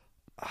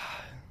 I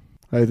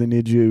either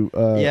need you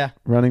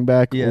running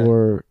back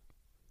or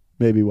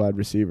maybe wide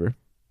receiver.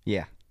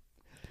 Yeah.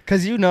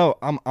 Because you know,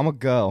 I'm a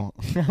go.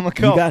 I'm a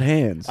go. You got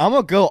hands. I'm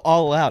going to go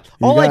all out.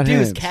 All I do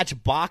is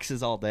catch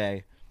boxes all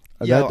day.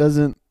 That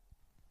doesn't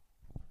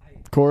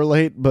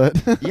correlate,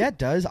 but... Yeah, it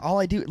does. All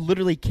I do,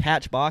 literally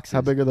catch boxes.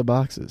 How big are the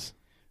boxes?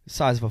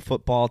 Size of a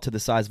football to the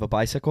size of a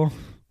bicycle.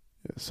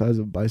 Yeah, size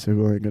of a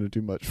bicycle ain't going to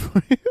do much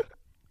for you.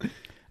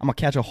 I'm going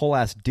to catch a whole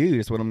ass dude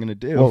is what I'm going to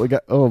do. Well, we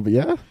got... Oh,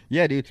 yeah?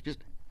 Yeah, dude.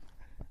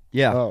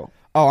 Yeah. Oh,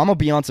 I'm going to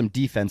be on some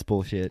defense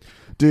bullshit.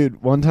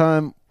 Dude, one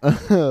time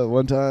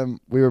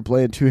we were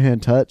playing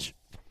two-hand touch.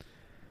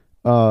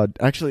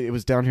 Actually, it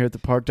was down here at the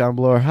park down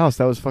below our house.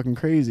 That was fucking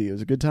crazy. It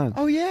was a good time.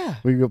 Oh, yeah.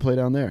 We could go play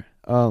down there.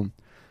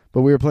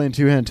 But we were playing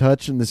two-hand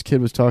touch, and this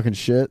kid was talking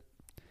shit,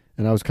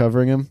 and I was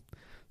covering him.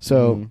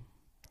 So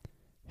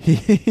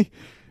he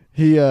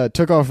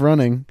took off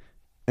running,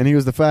 and he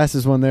was the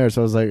fastest one there.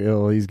 So I was like,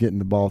 oh, he's getting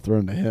the ball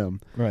thrown to him.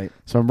 Right.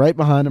 So I'm right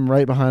behind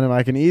him.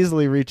 I can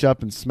easily reach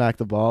up and smack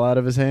the ball out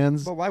of his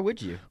hands. But why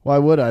would you? Why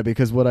would I?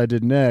 Because what I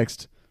did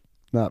next,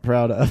 not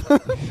proud of.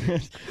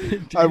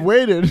 I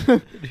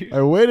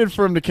waited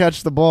for him to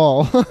catch the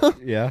ball.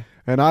 Yeah.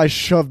 And I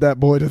shoved that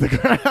boy to the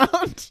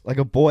ground. Like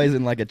a boy as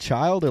in like a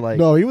child or like...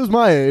 No, he was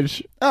my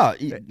age. Oh,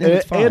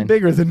 it's fine. And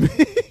bigger than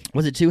me.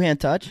 Was it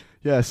two-hand touch?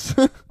 Yes.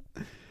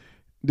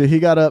 Dude, he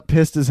got up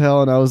pissed as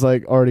hell, and I was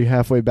like already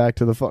halfway back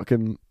to the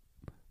fucking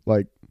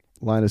like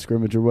line of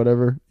scrimmage or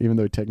whatever, even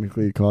though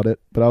technically he caught it.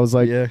 But I was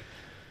like... Yeah.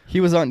 He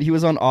was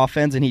on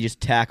offense, and he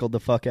just tackled the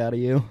fuck out of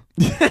you.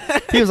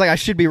 He was like, I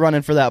should be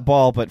running for that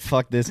ball, but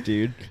fuck this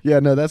dude. Yeah,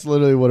 no, that's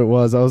literally what it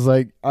was. I was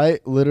like, I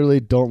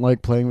literally don't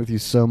like playing with you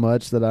so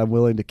much that I'm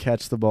willing to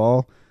catch the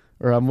ball,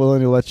 or I'm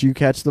willing to let you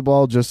catch the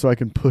ball just so I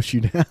can push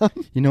you down.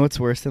 You know what's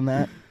worse than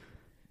that?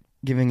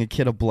 Giving a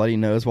kid a bloody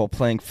nose while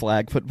playing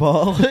flag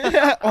football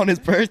on his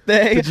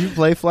birthday. Did you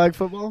play flag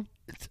football?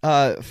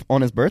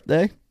 On his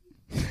birthday.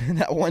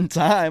 That one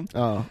time.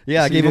 Oh.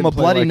 Yeah, So I gave him a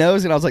bloody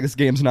nose, and I was like, this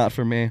game's not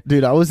for me.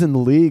 Dude, I was in the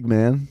league,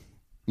 man.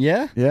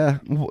 Yeah? Yeah.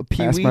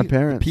 Ask my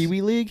parents.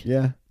 Pee-wee league?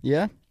 Yeah.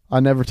 Yeah?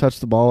 I never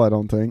touched the ball, I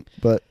don't think,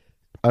 but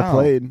I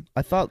played.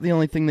 I thought the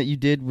only thing that you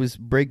did was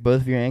break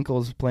both of your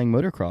ankles playing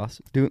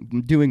motocross.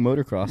 Doing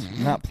motocross,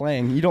 not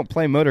playing. You don't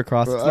play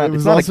motocross.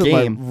 It's not a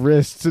game. My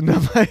wrists and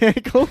not my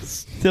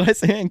ankles. Did I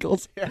say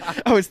ankles? Yeah.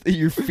 I was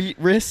your feet,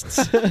 wrists.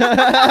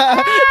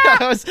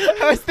 I was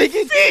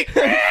thinking feet,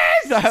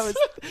 wrists.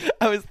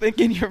 I was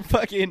thinking your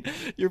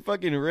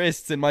fucking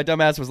wrists, and my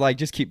dumbass was like,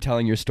 just keep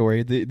telling your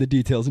story. The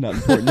details are not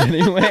important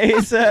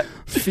anyways.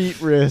 Feet,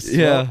 wrists.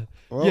 Yeah.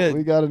 Well, yeah.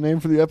 We got a name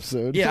for the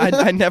episode. Yeah,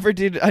 I never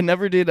did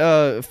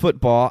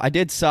football. I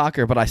did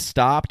soccer, but I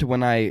stopped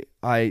when I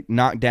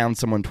knocked down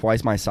someone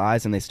twice my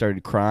size and they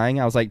started crying.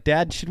 I was like,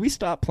 Dad, should we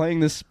stop playing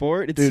this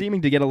sport? It's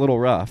seeming to get a little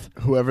rough.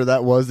 Whoever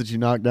that was that you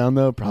knocked down,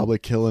 though, probably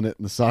killing it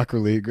in the soccer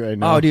league right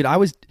now. Oh, dude,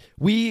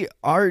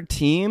 our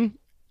team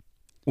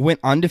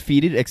went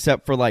undefeated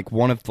except for like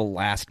one of the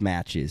last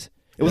matches.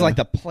 It was like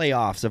the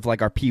playoffs of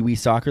like our Pee Wee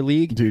soccer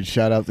league. Dude,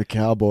 shout out the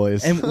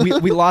Cowboys. And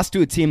we lost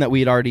to a team that we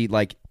had already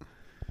like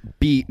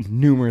beat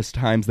numerous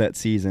times that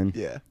season.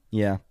 Yeah.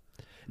 Yeah.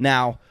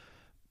 Now,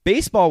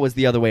 baseball was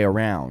the other way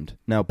around.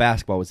 No,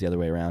 basketball was the other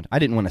way around. I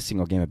didn't win a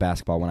single game of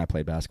basketball when I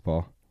played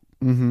basketball.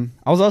 Mm-hmm.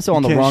 I was also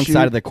on the wrong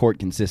side of the court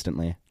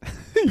consistently.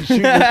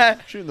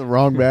 shooting the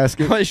wrong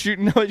basket. I was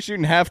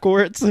shooting half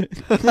courts.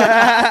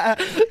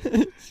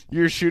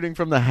 You're shooting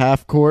from the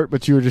half court,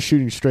 but you were just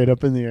shooting straight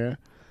up in the air.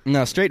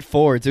 No, straight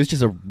forwards. It was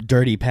just a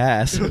dirty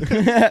pass.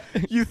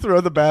 You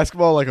throw the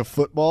basketball like a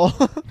football.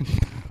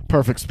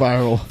 Perfect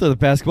spiral. Throw the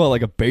basketball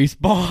like a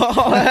baseball.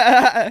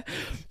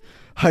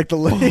 Hike the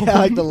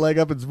leg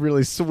up and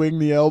really swing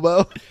the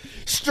elbow.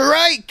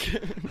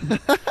 Strike!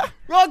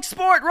 Wrong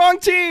sport, wrong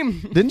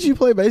team. Didn't you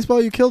play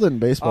baseball? You killed it in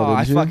baseball,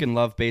 didn't you? I fucking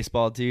love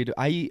baseball, dude.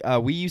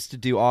 We used to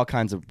do all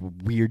kinds of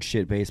weird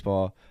shit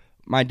baseball.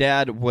 My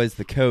dad was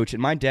the coach,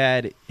 and my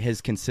dad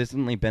has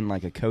consistently been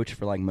like a coach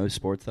for like most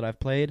sports that I've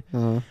played.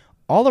 Uh-huh.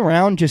 All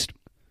around, just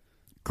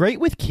great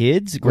with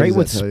kids, great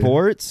with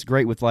sports,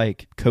 great with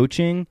like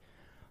coaching.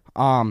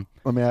 Let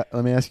me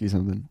ask you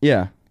something.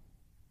 Yeah.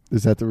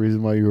 Is that the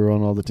reason why you were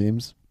on all the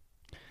teams?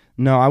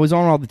 No, I was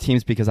on all the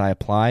teams because I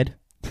applied.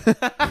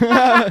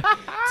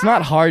 It's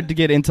not hard to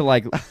get into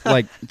like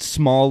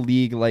small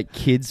league like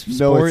kids sports.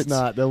 No, it's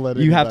not. They'll let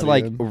you have to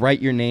like in.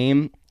 write your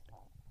name.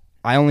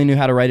 I only knew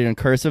how to write it in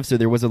cursive, so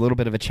there was a little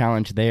bit of a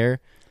challenge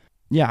there.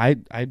 Yeah,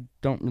 I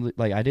don't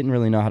really I didn't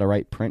really know how to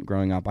write print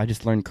growing up. I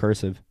just learned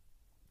cursive.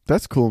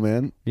 That's cool,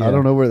 man. Yeah. I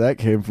don't know where that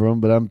came from,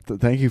 but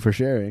thank you for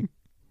sharing.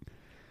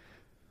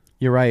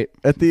 You're right.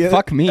 At the end,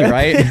 fuck me,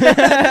 right?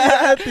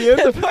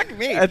 Fuck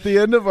me. At the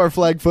end of our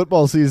flag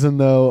football season,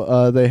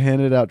 though, they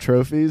handed out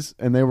trophies,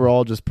 and they were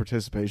all just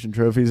participation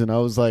trophies. And I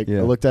was like,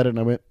 I looked at it and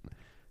I went,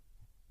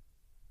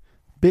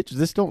 "Bitch,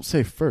 this don't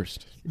say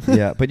first."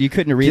 Yeah, but you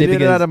couldn't read it Get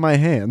because it out of my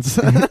hands.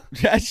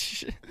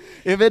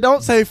 If it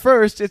don't say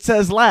first, it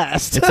says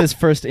last. It says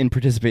first in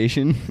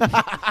participation.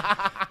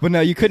 But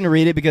no, you couldn't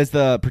read it because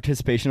the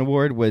participation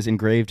award was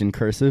engraved in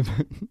cursive.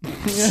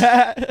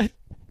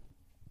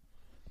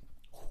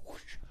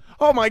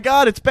 Oh my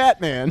God, it's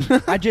Batman.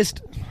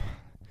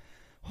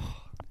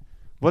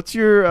 What's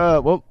your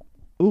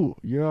ooh,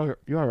 you all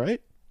right?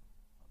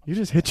 You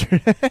just hit your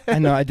head. I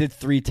know, I did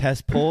 3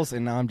 test pulls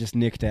and now I'm just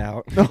nicked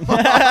out.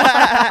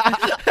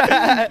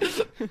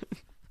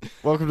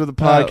 Welcome to the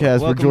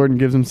podcast where Jordan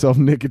gives himself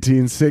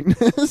nicotine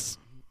sickness.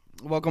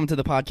 Welcome to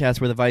the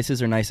podcast where the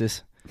vices are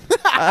nicest.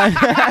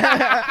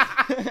 I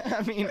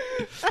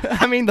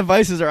mean the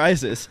vices are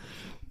ISIS.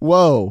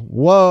 Whoa.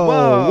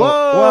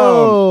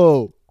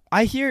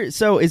 I hear.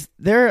 So is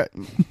there?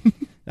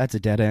 That's a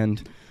dead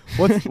end.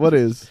 What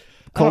is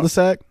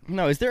cul-de-sac?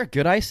 No, is there a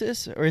good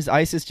ISIS or is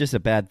ISIS just a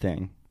bad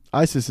thing?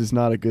 ISIS is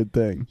not a good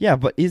thing. Yeah,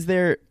 but is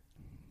there?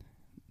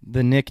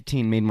 The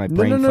nicotine made my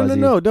brain fuzzy.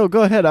 No.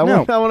 Go ahead. I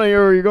want to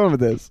hear where you're going with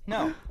this.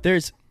 No,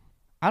 there's.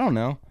 I don't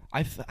know.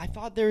 I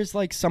thought there was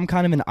like some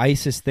kind of an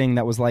ISIS thing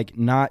that was like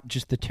not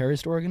just the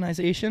terrorist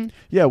organization.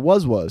 Yeah,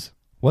 was. Was?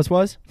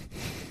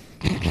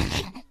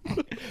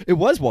 It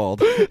was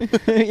Walled.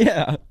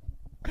 Yeah.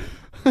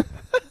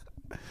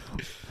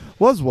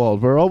 Wuzzwald,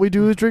 where all we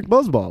do is drink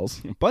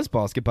buzzballs.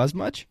 Buzzballs get buzzed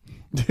much?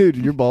 Dude,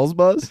 your balls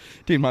buzz?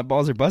 Dude, my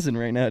balls are buzzing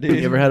right now, dude.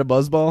 You ever had a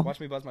buzzball?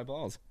 Watch me buzz my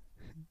balls.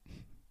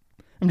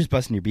 I'm just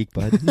busting your beak,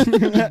 bud.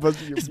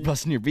 Just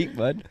busting your beak,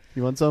 bud.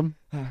 You want some?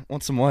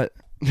 Want some what?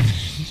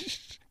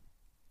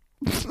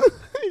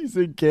 He's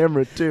in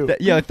camera, too.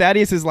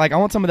 Thaddeus is like, I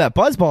want some of that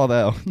buzzball,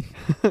 though.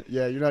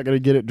 Yeah, you're not going to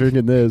get it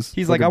drinking this.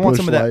 He's like, I want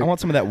some of that. I want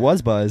some of that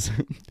buzz.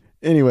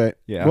 Anyway,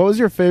 yeah. What was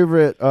your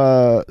favorite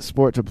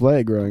sport to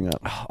play growing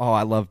up? Oh,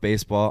 I love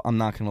baseball. I'm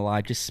not going to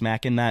lie. Just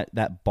smacking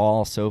that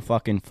ball so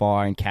fucking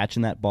far and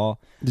catching that ball.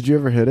 Did you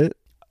ever hit it?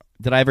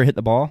 Did I ever hit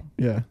the ball?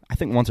 Yeah. I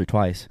think once or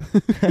twice.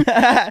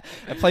 I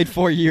played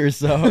 4 years,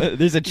 so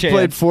there's a chance. You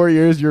played 4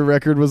 years. Your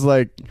record was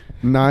like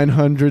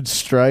 900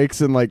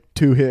 strikes and like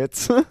 2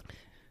 hits.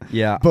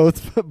 Yeah.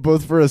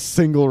 Both for a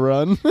single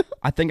run.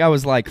 I think I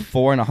was like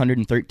 4 and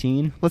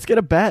 113. Let's get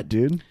a bat,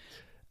 dude.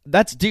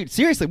 Dude,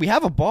 seriously, we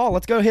have a ball.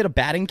 Let's go hit a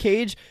batting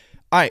cage.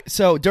 All right,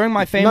 so during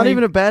my family... Not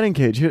even a batting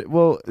cage.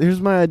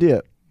 Here's my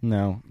idea.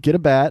 No. Get a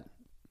bat.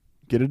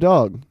 Get a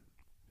dog.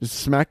 Just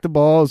smack the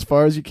ball as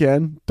far as you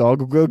can.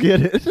 Dog will go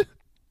get it.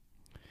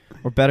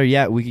 Or better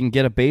yet, we can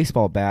get a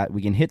baseball bat.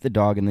 We can hit the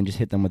dog and then just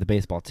hit them with a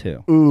baseball,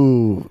 too.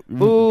 Ooh.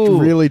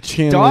 Really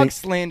channeling... Dog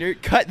slander.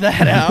 Cut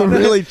that out.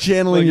 Really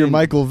channeling your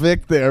Michael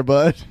Vick there,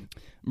 bud.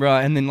 Bro,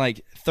 and then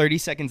like 30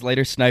 seconds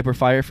later, sniper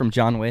fire from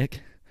John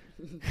Wick.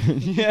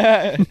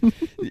 Yeah.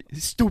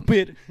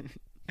 Stupid.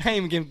 I ain't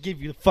even gonna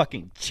give you the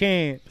fucking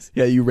chance.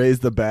 Yeah, you raise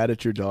the bat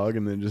at your dog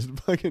and then just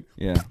fucking...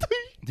 Yeah.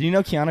 Do you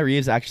know Keanu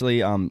Reeves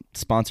actually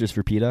sponsors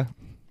for PETA?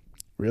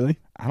 Really?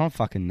 I don't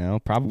fucking know.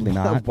 Probably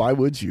not. Why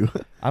would you?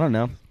 I don't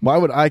know. Why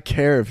would I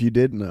care if you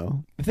did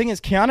know? The thing is,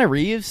 Keanu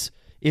Reeves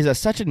is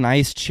such a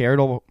nice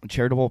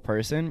charitable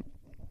person.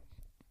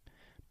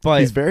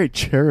 But he's very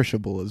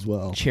cherishable as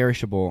well.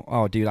 Cherishable.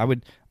 Oh, dude, I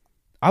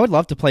would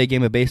love to play a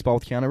game of baseball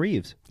with Keanu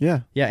Reeves.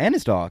 Yeah. Yeah, and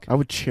his dog. I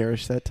would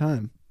cherish that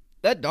time.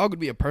 That dog would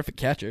be a perfect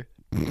catcher.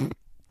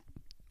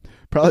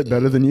 Probably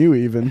better than you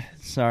even.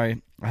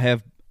 Sorry. I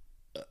have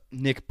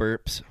Nick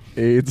burps.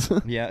 AIDS.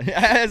 Yeah.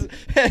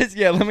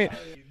 Yeah, let me...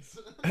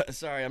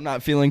 Sorry, I'm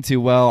not feeling too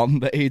well.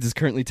 The AIDS is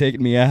currently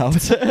taking me out.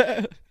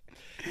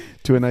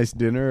 To a nice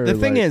dinner? The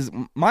thing is,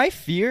 my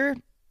fear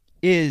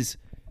is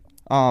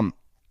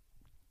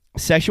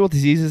Sexual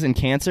diseases and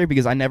cancer,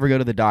 because I never go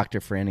to the doctor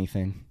for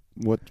anything.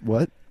 What?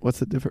 What's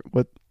the difference?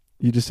 What?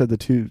 You just said the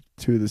two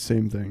of the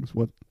same things.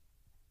 What?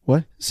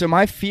 So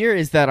my fear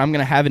is that I'm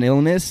gonna have an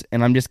illness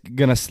and I'm just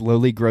gonna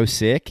slowly grow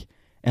sick,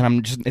 and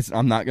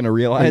I'm not gonna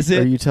realize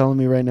it. Are you telling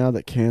me right now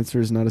that cancer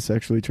is not a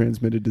sexually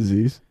transmitted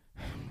disease?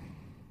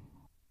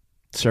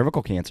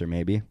 Cervical cancer,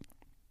 maybe.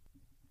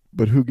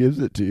 But who gives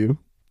it to you?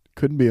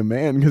 Couldn't be a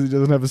man because he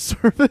doesn't have a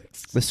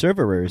cervix. The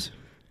cerverers.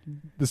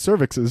 The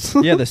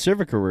cervixes. Yeah, the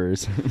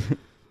cervicers.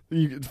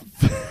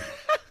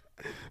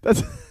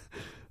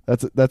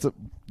 That's a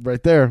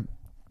right there.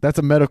 That's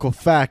a medical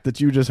fact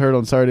that you just heard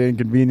on Sorry to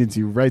Inconvenience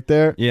You right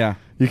there. Yeah.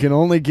 You can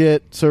only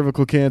get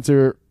cervical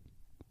cancer.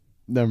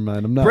 Never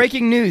mind. I'm not.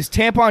 Breaking news: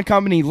 tampon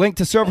company linked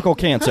to cervical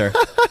cancer.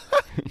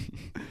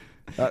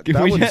 That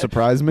wouldn't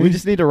surprise me. We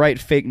just need to write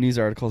fake news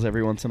articles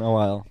every once in a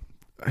while.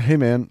 Hey,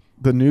 man,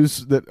 the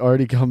news that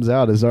already comes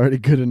out is already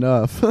good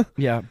enough.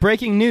 Yeah.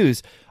 Breaking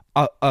news: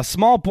 a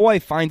small boy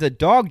finds a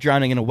dog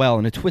drowning in a well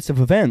in a twist of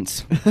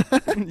events.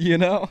 You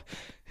know.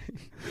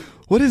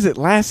 What is it,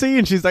 Lassie?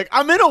 And she's like,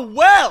 I'm in a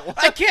well.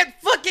 I can't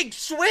fucking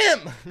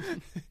swim.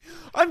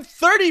 I'm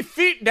 30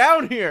 feet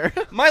down here.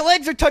 My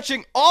legs are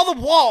touching all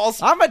the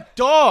walls. I'm a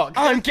dog.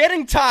 I'm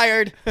getting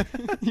tired.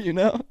 You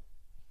know?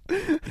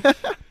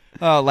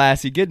 Oh,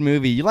 Lassie, good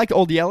movie. You liked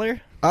Old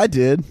Yeller? I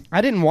did. I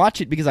didn't watch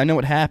it because I know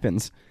what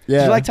happens. Yeah.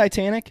 Did you like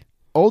Titanic?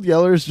 Old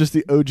Yeller is just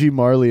the OG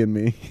Marley in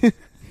me.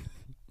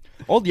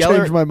 Old Yeller.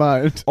 Changed my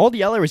mind. Old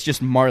Yeller is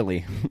just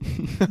Marley.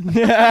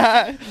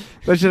 I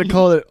should have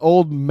called it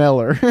Old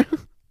Meller.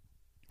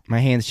 My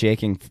hand's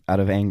shaking out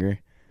of anger.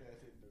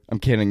 I'm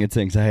kidding. It's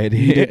anxiety.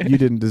 You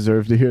didn't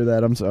deserve to hear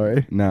that. I'm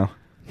sorry. No.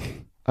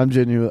 I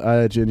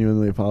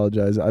genuinely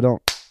apologize. I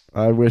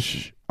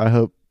wish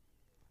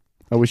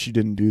you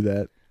didn't do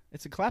that.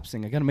 It's a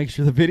collapsing. I got to make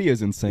sure the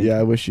video's in sync. Yeah,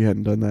 I wish you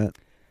hadn't done that.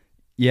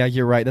 Yeah,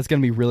 you're right. That's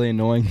going to be really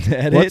annoying to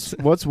edit.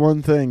 What's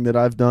one thing that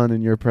I've done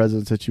in your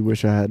presence that you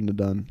wish I hadn't have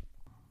done?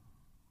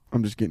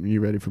 I'm just getting you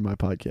ready for my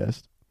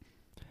podcast.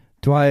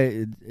 Do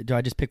I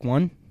just pick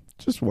one?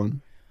 Just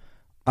one.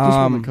 Just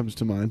one that comes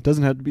to mind.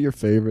 Doesn't have to be your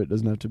favorite.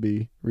 Doesn't have to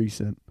be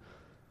recent.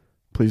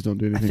 Please don't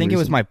do anything I think recent. it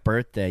was my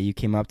birthday. You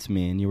came up to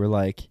me and you were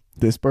like...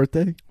 This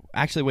birthday?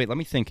 Actually, wait, let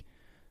me think.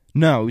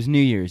 No, it was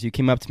New Year's. You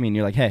came up to me and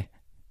you're like, hey,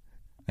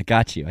 I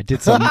got you. I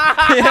did something.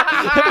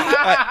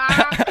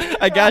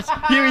 I got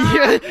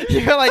you.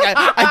 You're like,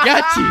 I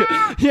got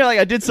you. You're like,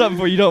 I did something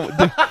for you.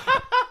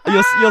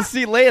 You'll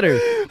see later.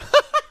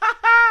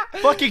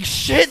 Fucking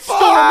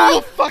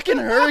shitstorm. Fucking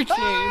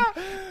hurricane.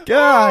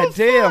 God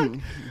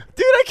damn.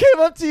 Dude, I came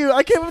up to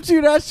you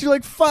and asked you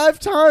like 5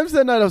 times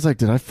that night. I was like,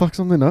 did I fuck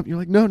something up? You're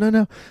like,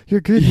 no. You're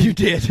good. You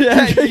did.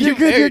 You're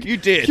good. You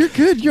did. You're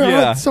good. You're all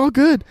right. It's all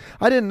good.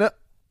 I didn't know.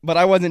 But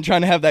I wasn't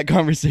trying to have that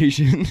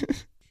conversation.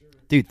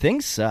 Dude,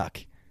 things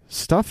suck.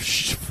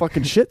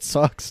 Fucking shit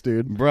sucks,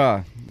 dude.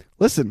 Bruh.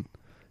 Listen,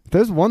 if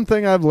there's one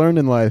thing I've learned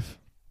in life,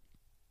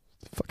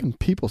 fucking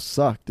people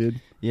suck,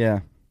 dude.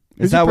 Yeah.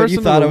 Who's Is that your what you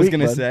person thought of I the was week,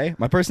 going to bud? say?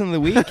 My person of the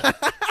week?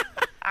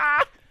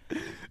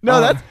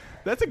 No,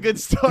 that's a good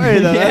story,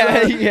 though.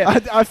 Yeah.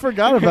 I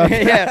forgot about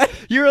that. Yeah.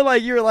 You were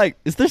like,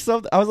 is there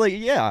something? I was like,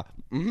 yeah.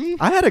 Mm-hmm.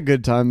 I had a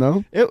good time,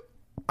 though.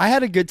 I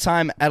had a good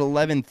time at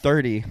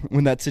 11:30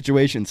 when that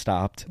situation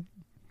stopped.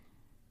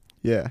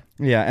 Yeah.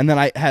 Yeah, and then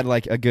I had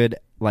like a good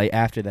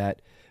after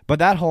that. But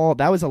that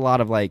was a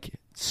lot of like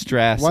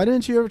stress. Why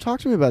didn't you ever talk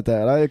to me about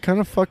that? I kind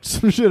of fucked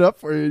some shit up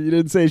for you. You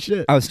didn't say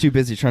shit. I was too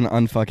busy trying to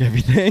unfuck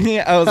everything.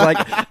 I was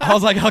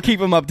like, I'll keep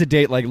him up to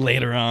date like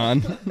later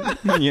on.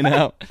 You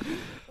know.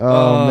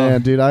 Oh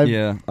man, dude,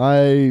 yeah.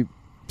 I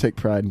take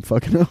pride in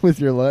fucking up with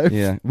your life.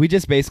 Yeah, we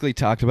just basically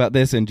talked about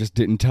this and just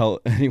didn't tell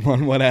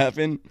anyone what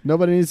happened.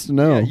 Nobody needs to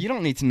know. Yeah, you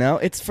don't need to know.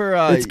 It's for.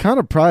 It's kind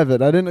of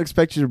private. I didn't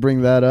expect you to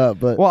bring that up,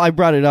 but well, I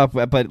brought it up,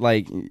 but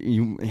like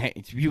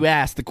you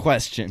asked the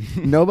question.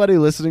 Nobody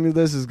listening to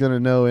this is gonna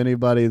know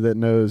anybody that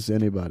knows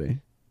anybody.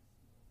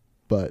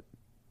 But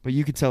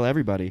you could tell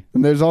everybody.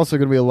 And there's also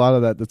gonna be a lot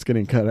of that's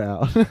getting cut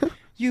out.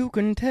 You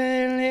can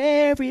tell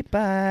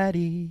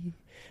everybody.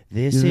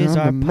 This Yeah, is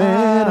our I'm the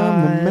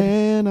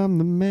man. I'm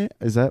the man.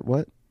 Is that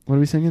what? What are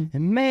we singing? It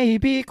may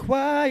be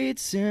quite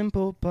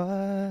simple,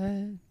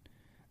 but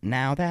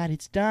now that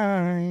it's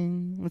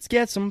done, let's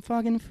get some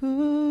fucking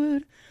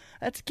food.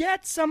 Let's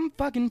get some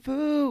fucking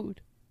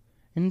food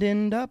and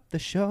end up the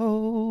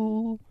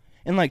show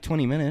in like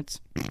 20 minutes.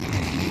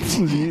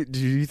 Do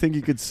you think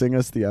you could sing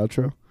us the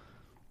outro?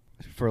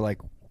 For like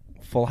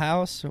Full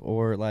House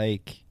or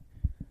like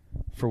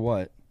for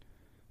what?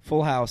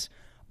 Full House.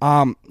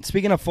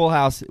 Speaking of Full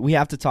House, we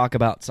have to talk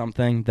about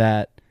something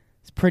that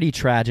is pretty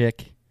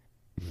tragic.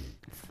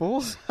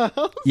 Full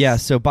House? Yeah,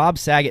 so Bob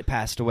Saget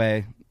passed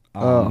away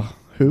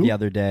who? the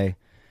other day.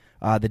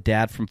 The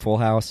dad from Full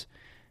House.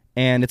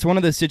 And it's one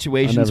of those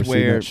situations I've never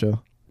where seen that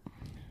show.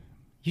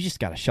 you just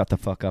got to shut the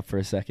fuck up for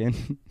a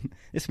second.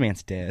 This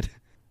man's dead.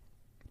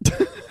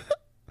 I'm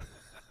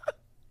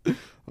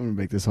going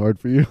to make this hard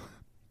for you.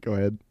 Go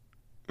ahead.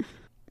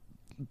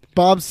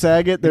 Bob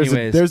Saget.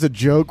 Anyways. There's a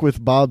joke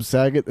with Bob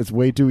Saget that's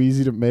way too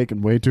easy to make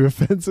and way too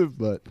offensive.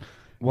 But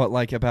What,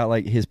 like, about,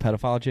 like, his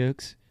pedophile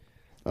jokes?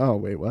 oh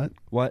wait, what?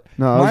 What?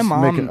 No,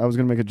 My I was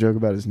gonna make a joke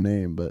about his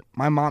name, but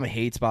My mom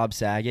hates Bob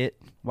Saget.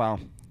 Well,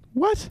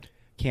 what?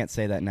 can't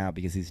say that now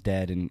because he's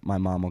dead and my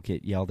mom will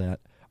get yelled at.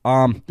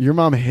 Your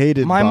mom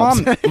hated My Bob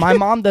mom Saget. my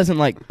mom doesn't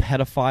like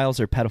pedophiles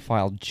or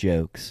pedophile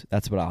jokes.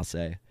 That's what I'll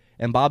say.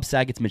 And Bob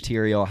Saget's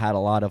material had a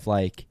lot of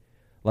like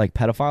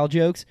pedophile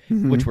jokes,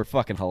 which were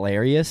fucking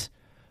hilarious,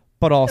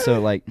 but also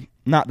like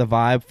not the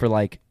vibe for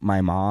like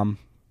my mom.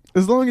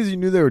 As long as you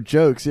knew they were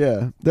jokes,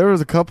 yeah. There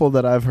was a couple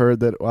that I've heard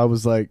that I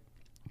was like,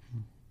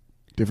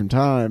 different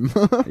time.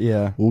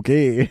 Yeah.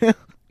 Okay.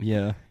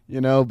 Yeah. You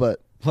know,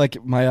 but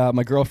Like my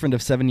girlfriend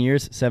of 7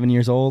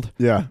 years old.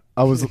 yeah,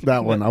 I was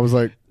that one. I was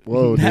like,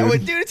 whoa, That dude. one,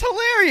 dude, it's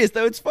hilarious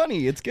though. It's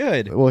funny. It's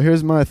good. Well,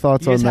 here's my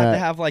thoughts You on just have that. to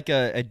have like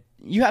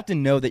you have to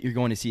know that you're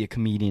going to see a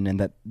comedian and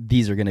that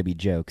these are going to be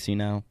jokes, you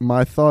know?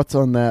 My thoughts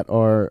on that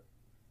are,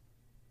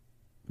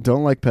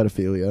 don't like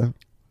pedophilia,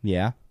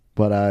 Yeah.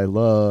 but I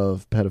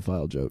love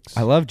pedophile jokes.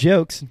 I love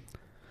jokes.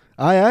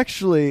 I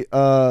actually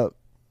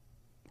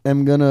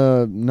am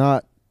gonna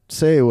not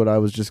say what I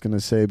was just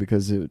gonna say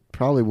because it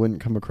probably wouldn't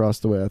come across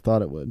the way I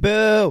thought it would.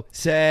 Boo!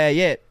 Say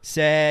it.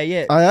 Say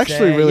it. I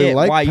actually say really it.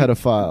 like Why you-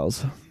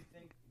 pedophiles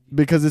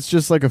because it's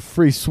just like a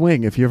free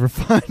swing if you ever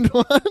find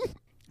one.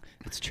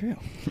 It's true.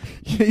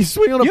 You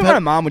swing on a You and my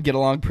mom would get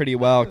along pretty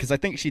well because I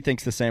think she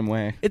thinks the same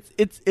way.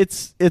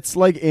 It's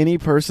like any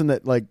person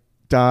that like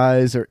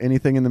dies or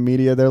anything in the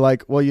media. They're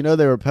like, well, you know,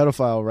 they were a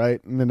pedophile,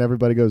 right? And then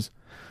everybody goes,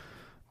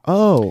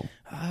 oh.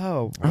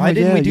 Oh, why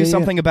didn't yeah, we do yeah,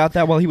 something about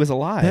that while he was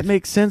alive? That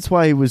makes sense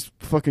why he was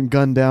fucking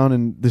gunned down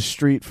in the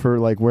street for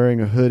like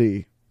wearing a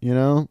hoodie, you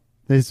know?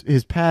 His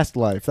past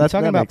life. You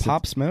talking that about makes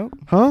Pop sense. Smoke?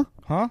 Huh?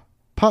 Huh?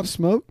 Pop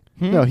Smoke?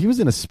 No, he was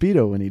in a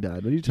Speedo when he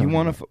died. What are you You talking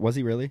want about? to? Was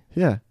he really?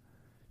 Yeah.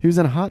 He was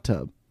in a hot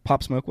tub.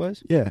 Pop Smoke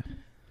was? Yeah.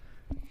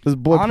 This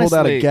boy pulled out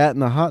Honestly- a gat in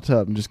the hot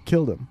tub and just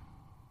killed him.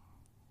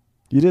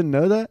 You didn't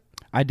know that?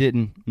 I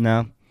didn't.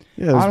 No.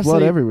 Yeah, there's blood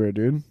Honestly- everywhere,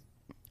 dude.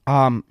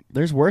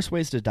 There's worse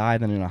ways to die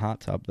than in a hot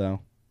tub, though.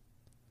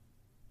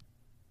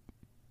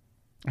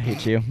 I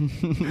hate you.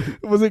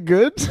 Was it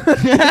good?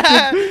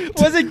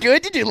 Was it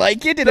good? Did you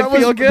like it? Did it That was-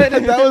 feel good?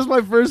 That was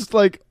my first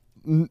like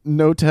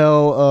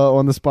no-tell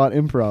on the spot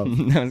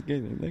improv. That was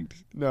good.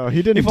 Thanks. No, he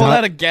He didn't pulled die.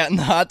 out a gat in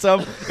the hot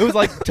tub. It was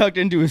like tucked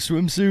into a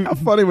swimsuit. How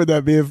funny would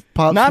that be if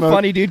Pop Not Smoke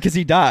funny, dude, because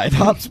he died.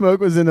 Pop Smoke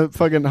was in a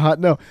fucking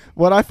hot. No,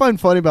 what I find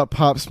funny about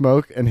Pop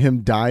Smoke and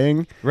him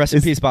dying. Rest in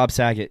is- peace, Bob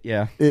Saget.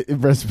 Yeah.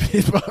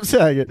 Recipe Bob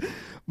Saget.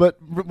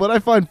 But what I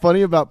find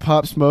funny about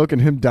Pop Smoke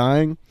and him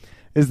dying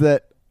is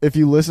that if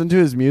you listen to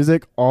his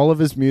music, all of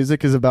his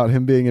music is about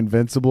him being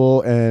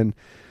invincible and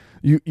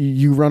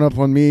you run up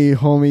on me,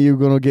 homie, you're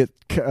gonna get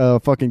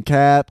fucking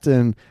capped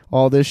and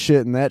all this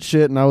shit and that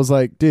shit. And I was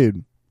like,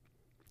 dude,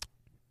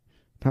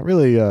 not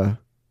really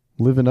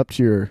living up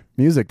to your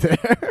music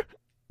there.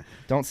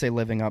 Don't say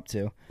living up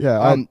to.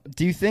 Yeah,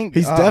 Do you think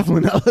he's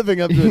definitely not living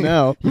up to it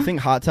now. You think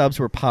hot tubs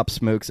were Pop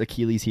Smoke's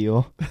Achilles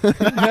heel?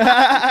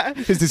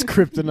 Is this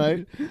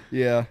kryptonite?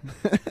 Yeah.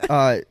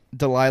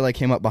 Delilah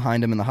came up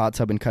behind him in the hot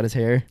tub and cut his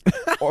hair,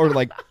 or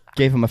like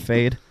gave him a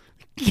fade.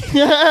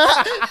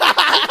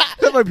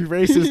 That might be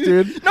racist,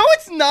 dude. No,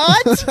 it's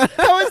not.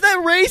 How is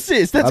that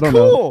racist? That's I don't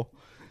cool.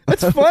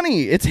 That's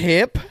funny. It's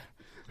hip.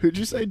 Who'd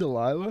you say,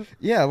 Delilah?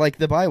 Yeah, like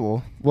the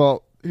Bible.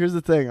 Well, here's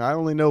the thing. I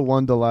only know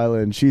one Delilah,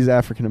 and she's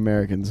African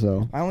American,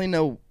 so. I only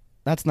know.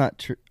 That's not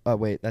true. Oh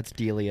wait, that's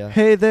Delia.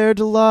 Hey there,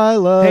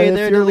 Delilah. Hey if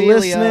there, you're Delilah.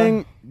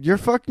 listening, you're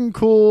fucking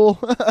cool.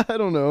 I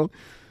don't know.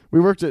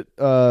 We worked at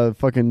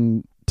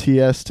fucking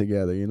TS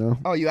together, you know?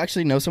 Oh, you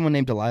actually know someone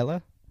named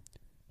Delilah?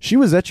 She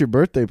was at your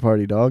birthday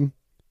party, dog.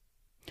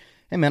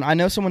 Hey man, I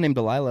know someone named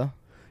Delilah.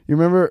 You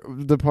remember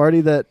the party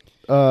that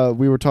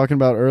we were talking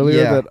about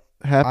earlier Yeah. that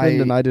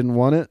happened and I didn't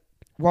want it?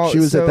 Well, She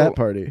was so, at that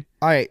party.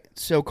 All right,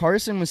 so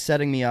Carson was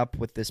setting me up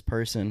with this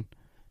person,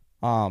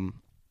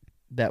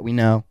 that we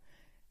know.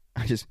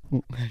 I just,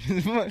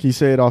 Can you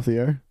say it off the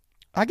air?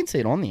 I can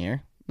say it on the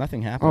air.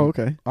 Nothing happened. Oh,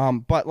 okay.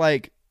 But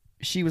like,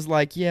 she was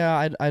like,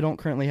 yeah, I don't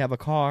currently have a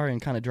car, and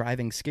kind of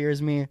driving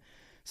scares me.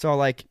 So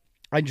like,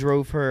 I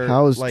drove her.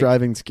 How does like,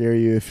 driving scare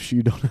you if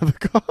you don't have a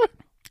car?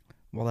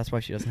 Well, that's why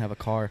she doesn't have a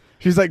car.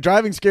 She's like,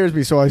 driving scares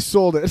me, so I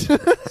sold it.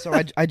 So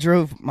I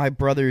drove my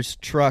brother's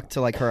truck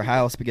to like her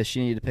house because she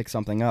needed to pick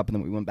something up, and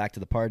then we went back to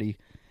the party,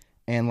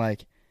 and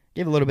like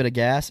gave a little bit of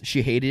gas.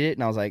 She hated it,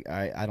 and I was like,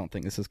 I don't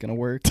think this is gonna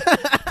work.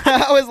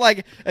 I was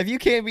like, if you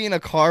can't be in a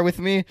car with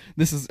me,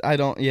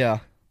 yeah.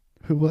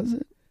 Who was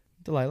it?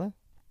 Delilah?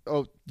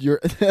 Oh, you're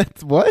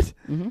what?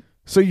 Mm-hmm.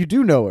 So you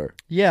do know her?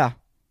 Yeah.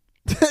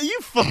 you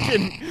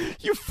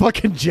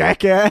fucking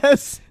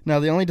jackass. No,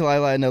 the only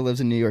Delilah I know lives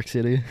in New York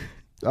City.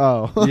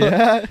 Oh.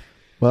 Yeah.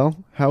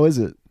 Well, how is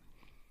it?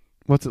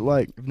 What's it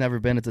like? I've never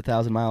been. It's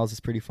 1,000 miles. It's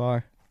pretty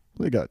far.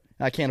 They got.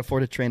 I can't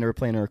afford a train or a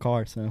plane or a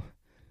car, so.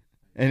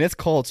 And it's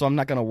cold, so I'm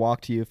not going to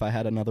walk to you if I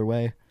had another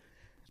way.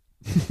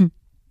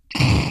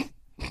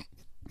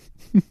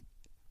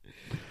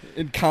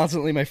 And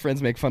constantly my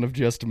friends make fun of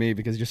just me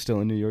because you're still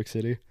in New York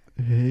City.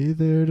 Hey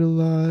there,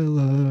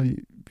 Delilah.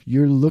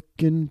 You're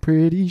looking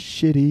pretty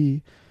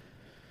shitty.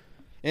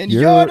 And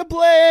you're to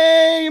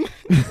blame.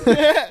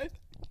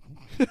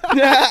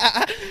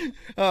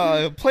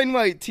 Plain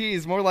white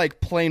tees, more like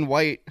plain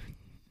white.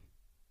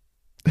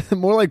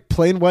 More like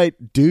plain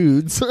white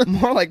dudes.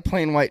 More like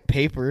plain white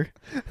paper.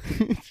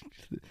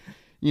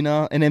 You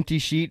know, an empty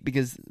sheet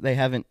because they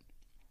haven't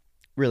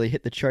really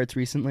hit the charts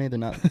recently. They're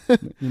not,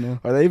 you know.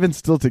 Are they even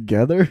still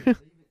together?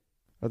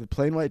 Are the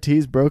plain white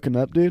tees broken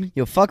up, dude?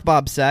 Yo, fuck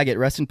Bob Saget.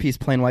 Rest in peace,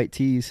 plain white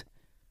tees.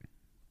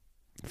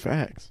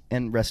 Facts.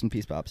 And rest in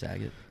peace, Bob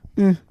Saget.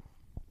 Yeah.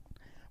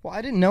 Well,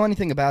 I didn't know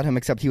anything about him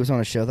except he was on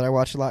a show that I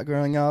watched a lot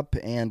growing up,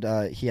 and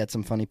he had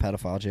some funny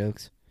pedophile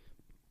jokes.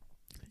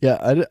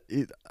 Yeah,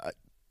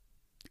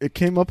 it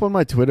came up on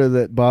my Twitter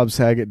that Bob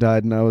Saget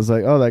died, and I was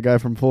like, oh, that guy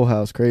from Full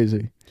House,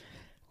 crazy.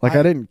 Like,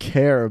 I didn't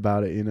care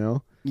about it, you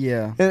know?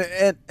 Yeah.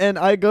 And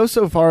I go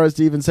so far as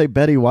to even say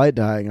Betty White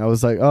dying. I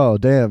was like, oh,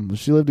 damn,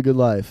 she lived a good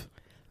life.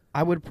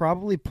 I would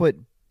probably put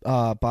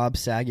Bob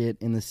Saget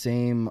in the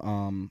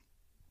same,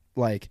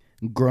 like,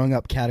 growing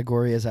up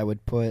category as I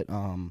would put...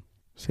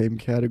 Same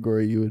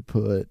category you would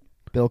put...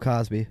 Bill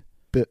Cosby.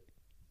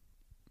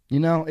 You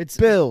know, it's...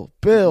 Bill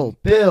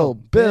Nye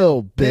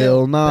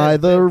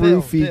the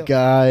roofie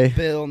guy.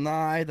 Bill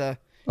Nye the...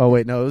 Oh,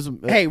 wait, no, it was...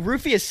 Hey,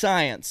 roofie is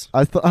science.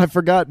 I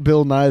forgot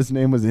Bill Nye's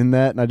name was in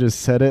that, and I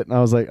just said it, and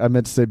I was like, I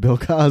meant to say Bill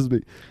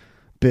Cosby.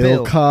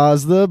 Bill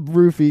Cos, the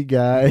roofie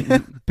guy.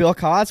 Bill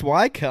Cos?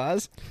 Why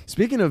Cos?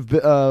 Speaking of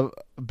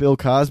Bill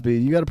Cosby,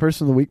 you got a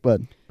person of the week,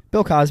 bud?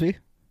 Bill Cosby.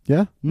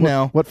 Yeah?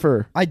 No. What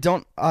fur? I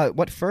don't...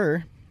 what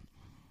fur?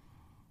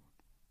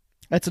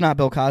 That's not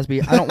Bill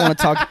Cosby. I don't want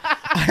to talk...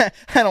 I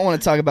don't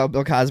want to talk about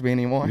Bill Cosby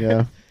anymore.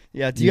 Yeah.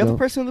 Yeah. Do you have a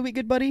person of the week,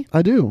 good buddy?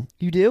 I do.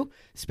 You do?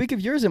 Speak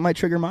of yours, it might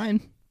trigger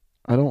mine.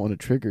 I don't want to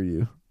trigger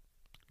you.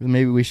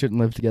 Maybe we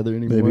shouldn't live together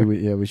anymore.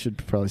 Maybe we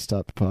should probably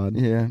stop the pod.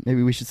 Yeah.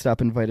 Maybe we should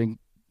stop inviting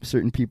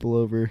certain people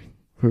over.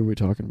 Who are we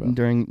talking about?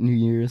 During New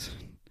Year's.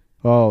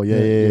 Oh,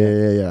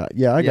 yeah.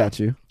 Yeah, I got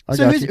you.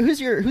 Who's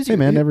your... Hey,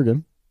 man, never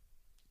good.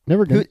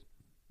 Never good.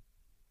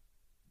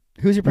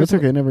 Who's your person?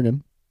 That's okay, never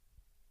good.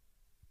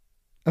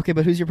 Okay,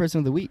 but who's your person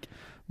of the week?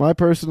 My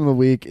person of the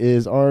week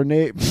is our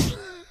name.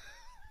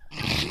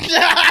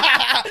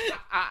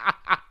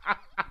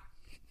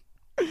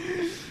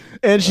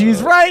 And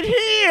she's right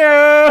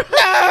here.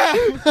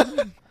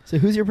 So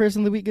who's your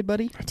person of the week, good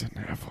buddy? I didn't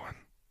have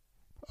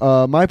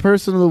one. My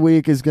person of the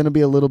week is going to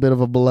be a little bit of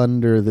a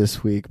blunder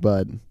this week,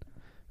 bud.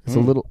 It's a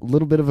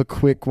little bit of a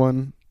quick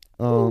one.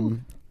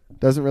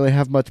 Doesn't really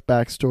have much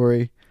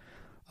backstory.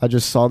 I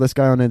just saw this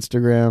guy on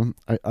Instagram.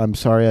 I'm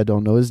sorry, I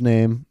don't know his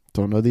name.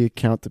 Don't know the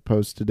account that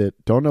posted it.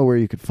 Don't know where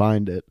you could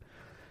find it.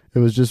 It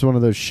was just one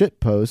of those shit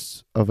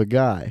posts of a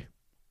guy.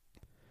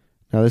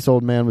 Now, this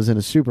old man was in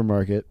a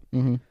supermarket,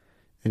 and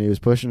he was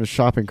pushing a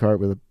shopping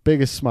cart with the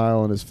biggest smile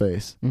on his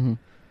face. And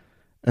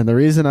the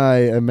reason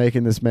I am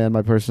making this man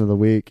my person of the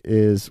week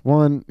is,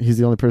 one, he's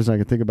the only person I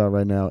can think about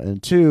right now,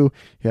 and two,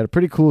 he had a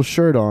pretty cool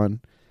shirt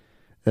on,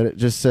 and it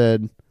just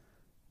said,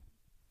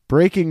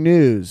 "Breaking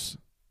news,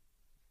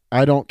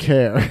 I don't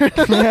care."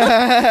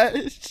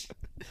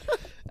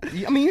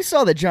 I mean, you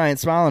saw the giant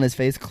smile on his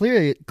face.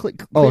 Clearly,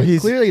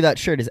 clearly that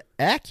shirt is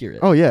accurate.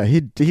 Oh, yeah.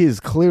 He is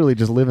clearly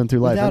just living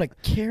through life. Without a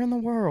care in the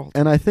world.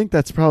 And I think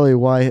that's probably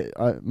why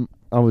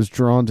I was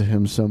drawn to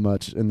him so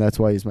much, and that's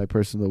why he's my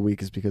person of the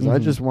week, is because I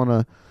just want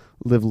to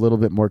live a little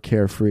bit more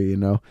carefree, you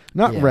know?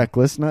 Not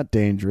reckless, not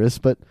dangerous,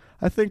 but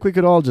I think we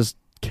could all just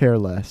care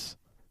less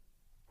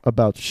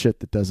about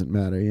shit that doesn't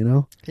matter, you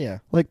know? Yeah.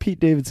 Like Pete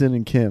Davidson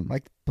and Kim.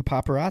 Like the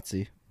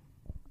paparazzi.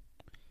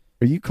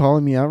 Are you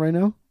calling me out right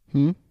now?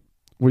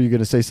 Were you going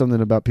to say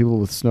something about people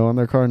with snow on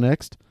their car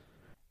next?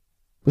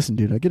 Listen,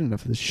 dude, I get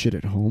enough of this shit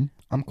at home.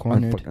 I'm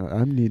cornered.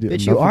 I need it.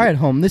 Bitch, you are at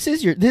home. This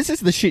is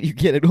the shit you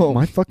get at home.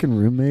 My fucking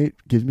roommate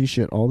gives me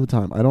shit all the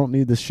time. I don't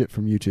need this shit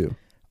from you two.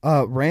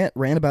 Rant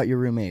about your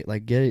roommate.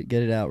 Like, get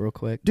it out real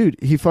quick. Dude,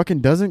 he fucking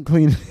doesn't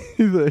clean.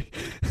 Get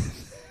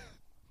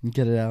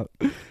it out.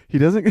 He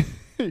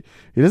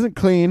doesn't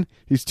clean.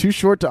 He's too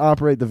short to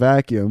operate the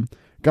vacuum.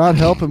 God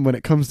help him when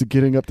it comes to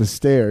getting up the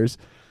stairs.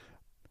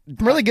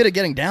 I'm really good at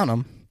getting down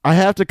them. I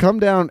have to come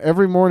down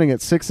every morning at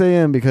 6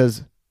 a.m.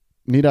 because,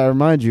 need I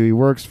remind you, he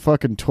works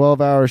fucking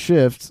 12-hour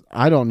shifts.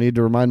 I don't need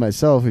to remind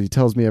myself if he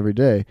tells me every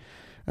day.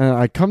 And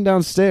I come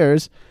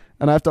downstairs,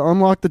 and I have to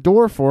unlock the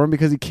door for him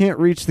because he can't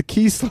reach the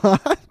key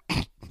slot.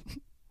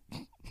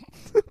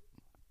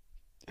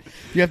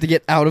 You have to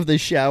get out of the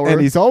shower.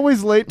 And he's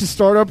always late to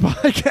start our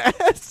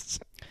podcast.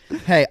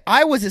 Hey,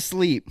 I was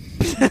asleep.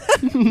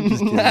 You're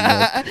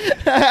not.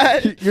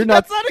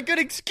 That's not a good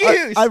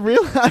excuse. I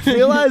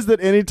realize that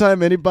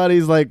anytime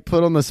anybody's like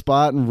put on the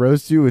spot and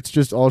roast you, it's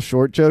just all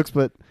short jokes.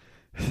 But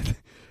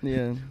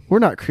yeah, we're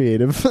not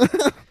creative.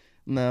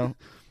 No.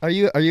 Are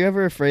you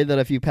ever afraid that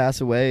if you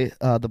pass away,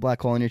 the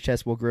black hole in your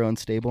chest will grow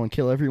unstable and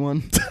kill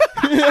everyone?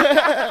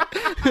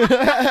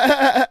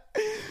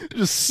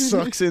 just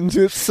sucks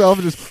into itself.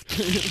 And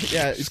just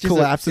Yeah, just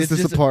collapses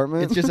this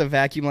apartment. It's just a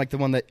vacuum like the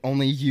one that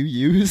only you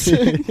use.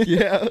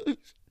 Yeah.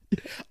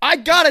 I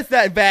got us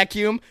that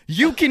vacuum.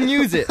 You can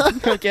use it.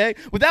 Okay?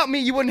 Without me,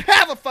 you wouldn't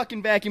have a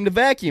fucking vacuum to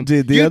vacuum.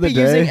 Dude, You'd be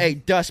using a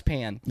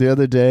dustpan. The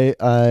other day,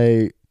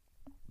 I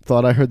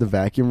thought I heard the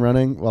vacuum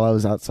running while I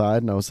was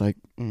outside, and I was like,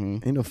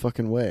 ain't no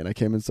fucking way. And I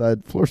came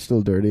inside, floor's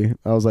still dirty.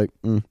 I was like,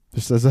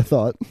 just as I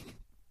thought.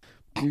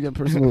 You got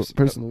person of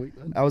the week,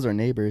 man? That was our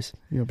neighbors.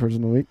 You got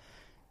person of the week?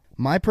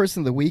 My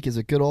person of the week is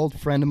a good old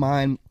friend of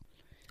mine.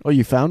 Oh,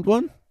 you found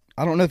one?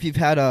 I don't know if you've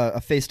had a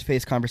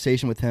face-to-face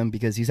conversation with him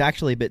because he's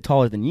actually a bit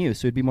taller than you,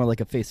 so it'd be more like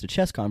a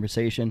face-to-chest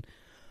conversation.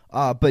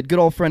 But good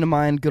old friend of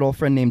mine, good old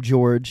friend named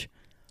George.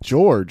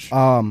 George?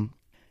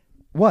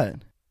 What?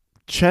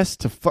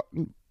 Chest to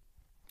fucking...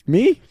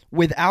 Me?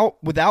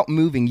 Without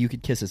moving, you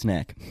could kiss his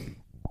neck.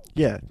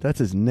 Yeah, that's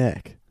his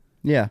neck.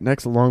 Yeah.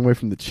 Neck's a long way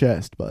from the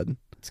chest, bud.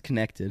 It's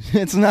connected.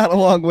 It's not a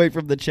long way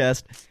from the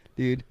chest,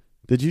 dude.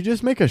 Did you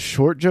just make a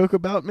short joke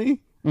about me?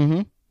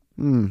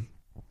 Mm-hmm.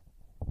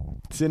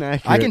 It's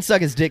inaccurate. I can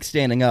suck his dick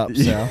standing up,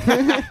 so.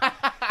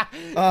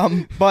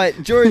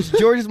 But George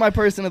is my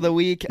person of the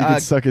week. You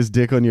can suck his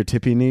dick on your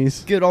tippy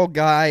knees. Good old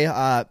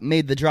guy.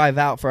 Made the drive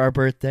out for our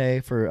birthday,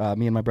 for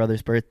me and my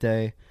brother's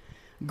birthday.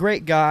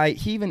 Great guy.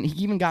 He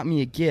even got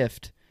me a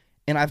gift,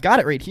 and I've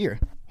got it right here.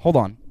 Hold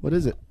on. What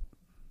is it?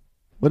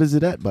 What is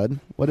it at, bud?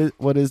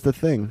 What is the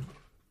thing?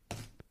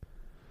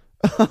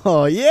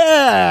 Oh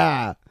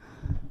yeah!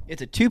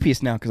 It's a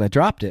 2-piece now because I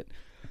dropped it.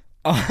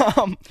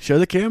 Show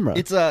the camera.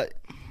 It's a.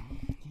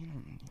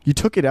 You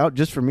took it out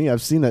just for me.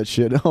 I've seen that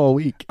shit all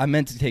week. I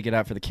meant to take it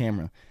out for the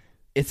camera.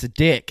 It's a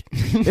dick.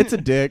 It's a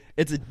dick.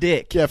 It's a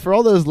dick. Yeah, for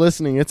all those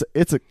listening, it's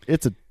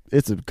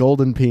a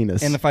golden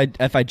penis. And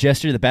if I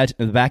gesture to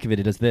the back of it,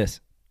 it does this.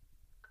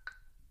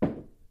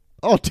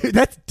 Oh, dude,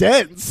 that's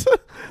dense.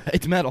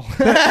 It's metal.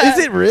 Is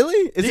it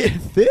really? Is it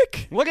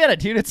thick? Look at it,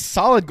 dude. It's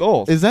solid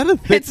gold. Is that a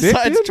thick dick,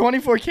 dude? It's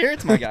 24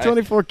 carats, my guy.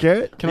 24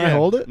 carat? Can I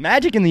hold it?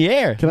 Magic in the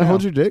air. Can I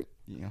hold your dick?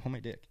 Yeah, hold my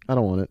dick. I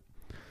don't want it.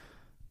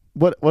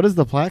 What does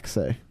the plaque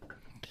say?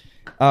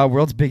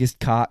 World's biggest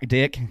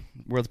dick.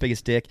 World's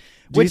biggest dick.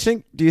 Do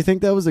you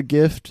think that was a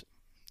gift?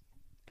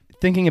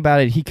 Thinking about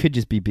it, he could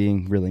just be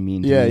being really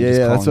mean to me.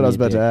 Yeah. That's what I was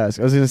about to ask.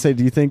 I was going to say,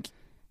 do you think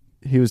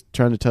he was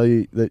trying to tell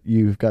you that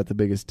you've got the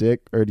biggest dick,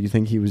 or do you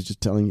think he was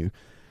just telling you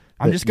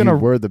you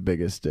were the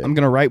biggest dick? I'm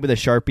gonna write with a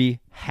Sharpie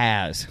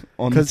 "has"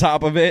 on the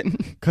top of it.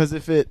 Because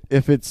if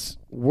it's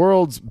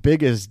world's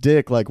biggest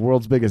dick, like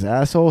world's biggest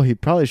asshole, he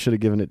probably should have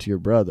given it to your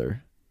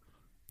brother.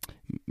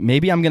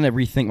 Maybe I'm gonna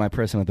rethink my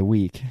person of the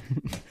week.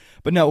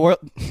 But no,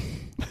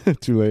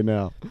 too late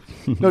now.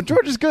 No,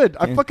 George is good.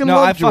 I fucking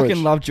love George. I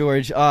fucking love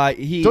George.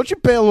 Don't you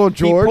bail on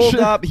George?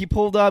 He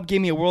pulled up,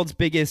 gave me a world's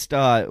biggest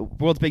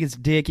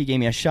dick. He gave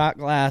me a shot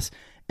glass,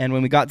 and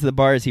when we got to the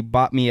bars, he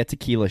bought me a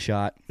tequila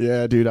shot.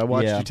 Yeah, dude, I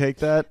watched you take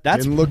that.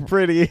 Didn't look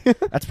pretty.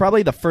 That's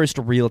probably the first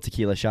real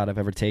tequila shot I've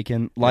ever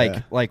taken.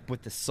 Like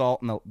with the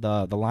salt and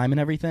the lime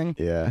and everything.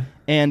 Yeah.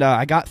 And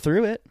I got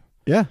through it.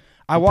 Yeah.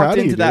 I walked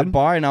into that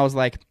bar and I was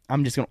like,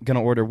 I'm just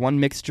gonna order one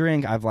mixed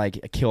drink. I've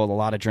killed a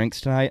lot of drinks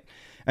tonight.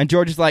 And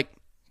George is like,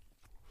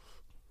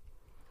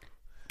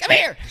 come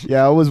here.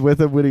 Yeah, I was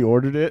with him when he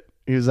ordered it.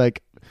 He was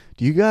like,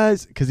 do you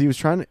guys, because he was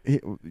trying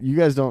to, you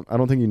guys don't, I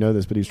don't think you know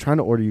this, but he was trying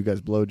to order you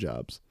guys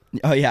blowjobs.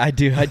 Oh yeah, I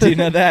do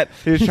know that.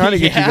 He was trying to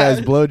get you guys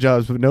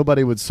blowjobs, but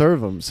nobody would serve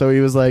them. So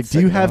he was like,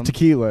 do you have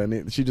tequila?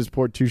 And she just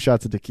poured 2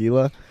 shots of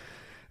tequila.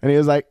 And he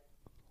was like,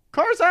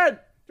 Carson,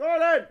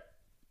 Jordan.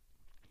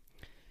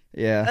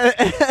 Yeah.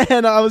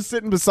 And I was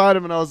sitting beside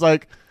him and I was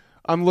like,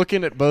 I'm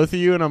looking at both of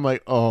you and I'm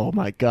like, oh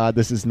my God,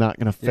 this is not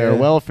going to fare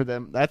well for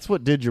them. That's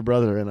what did your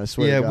brother in, I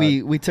swear to God.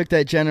 Yeah, we took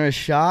that generous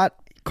shot.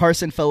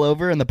 Carson fell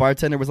over and the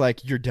bartender was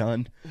like, you're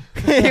done.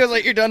 He was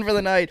like, you're done for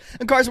the night.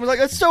 And Carson was like,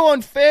 that's so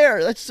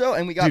unfair.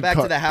 And we got back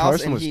to the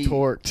house Carson and was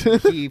torqued.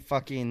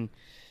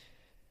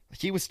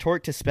 he was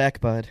torqued to spec,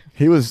 bud.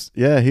 He was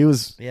over he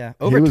was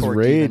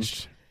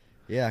raged. Even.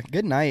 Yeah,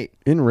 good night.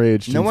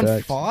 Enraged. No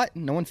one fought.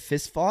 No one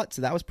fist fought,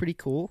 so that was pretty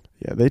cool.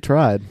 Yeah, they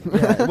tried.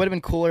 Yeah, it would have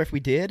been cooler if we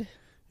did.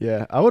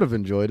 Yeah, I would have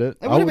enjoyed it.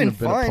 It would have been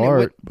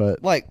fine.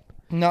 But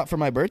not for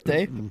my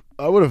birthday.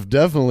 I would have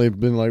definitely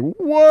been like,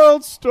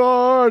 world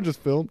star, just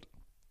filmed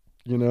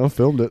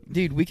it.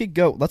 Dude, we could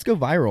go. Let's go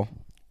viral.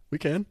 We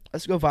can.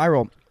 Let's go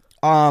viral.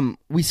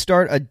 We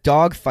start a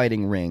dog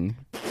fighting ring.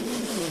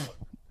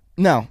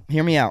 No,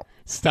 hear me out.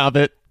 Stop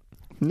it.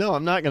 No,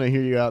 I'm not going to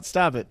hear you out.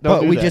 Stop it.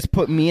 But we just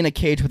put me in a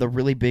cage with a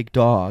really big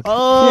dog.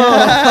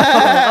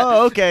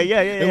 Oh, okay.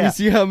 Yeah. And we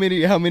see how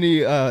many.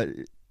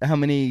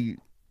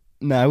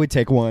 No, I would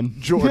take one.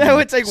 Jordan. I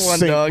would take one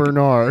Saint dog.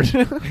 Bernard.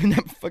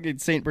 Fucking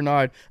Saint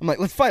Bernard. I'm like,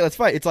 let's fight.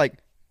 It's like,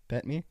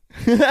 bet me.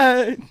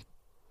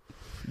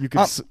 You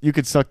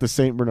could suck the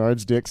Saint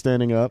Bernard's dick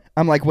standing up.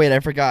 I'm like, wait, I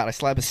forgot. I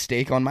slap a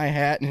steak on my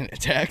hat and it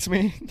attacks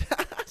me.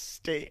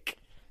 Steak.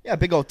 Yeah,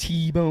 big old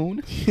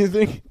T-bone. You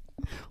think?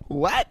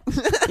 What?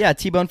 Yeah,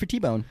 T-bone for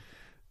T-bone.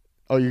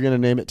 Oh, you're going to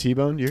name it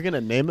T-bone? You're going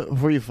to name it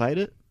before you fight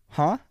it?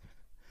 Huh?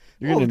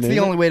 It's the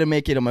only way to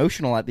make it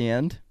emotional at the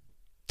end.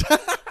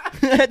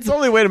 It's the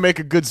only way to make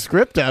a good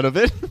script out of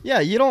it. Yeah,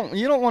 you don't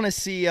want to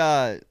see.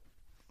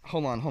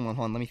 Hold on.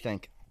 Let me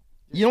think.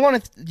 You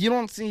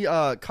don't see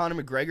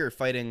Conor McGregor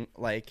fighting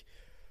like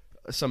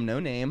some no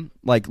name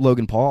like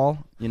Logan Paul.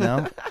 You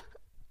know,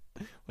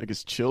 Like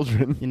his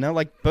children. you know,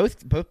 like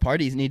both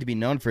parties need to be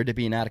known for it to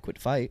be an adequate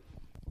fight.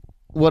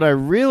 What I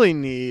really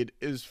need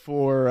is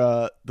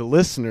for the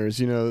listeners.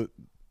 You know,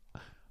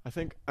 I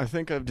think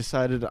I've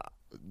decided.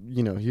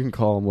 You know, you can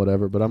call them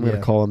whatever, but I'm going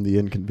to call them the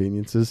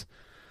inconveniences.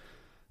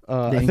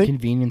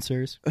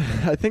 Inconveniencers.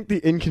 I think the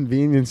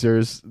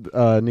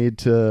inconveniencers need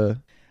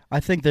to. I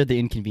think they're the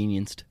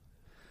inconvenienced.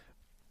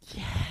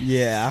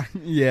 Yes.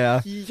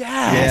 Yeah.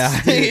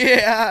 Yes.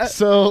 Yeah.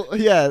 So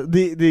yeah,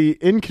 the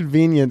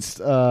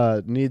inconvenienced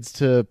needs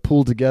to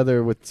pool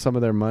together with some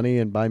of their money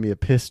and buy me a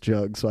piss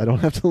jug, so I don't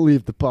have to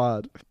leave the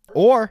pod.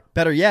 Or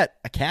better yet,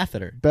 a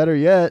catheter. Better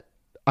yet,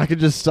 I could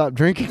just stop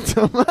drinking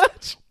so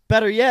much.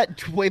 Better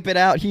yet, wipe it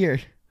out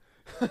here.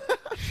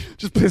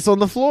 Just piss on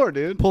the floor,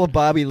 dude. Pull a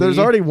Bobby Lee. There's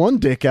already one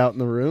dick out in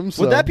the room.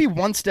 So. Would that be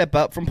one step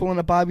up from pulling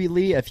a Bobby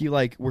Lee if you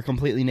like were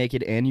completely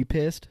naked and you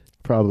pissed?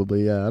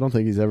 Probably, yeah. I don't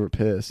think he's ever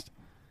pissed.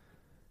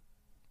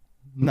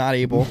 Not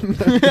able.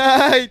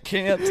 I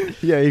can't.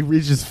 Yeah, he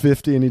reaches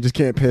 50 and he just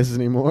can't piss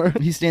anymore.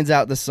 He stands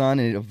out in the sun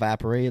and it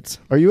evaporates.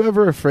 Are you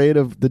ever afraid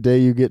of the day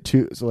you get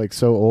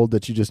so old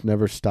that you just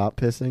never stop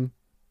pissing?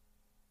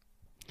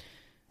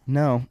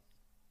 No.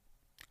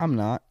 I'm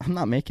not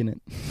making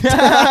it.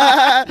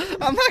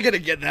 I'm not going to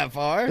get that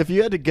far. If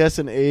you had to guess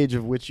an age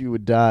of which you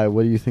would die,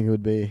 what do you think it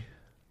would be?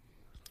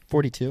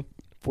 42.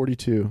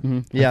 42. Mm-hmm.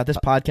 Yeah, this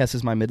podcast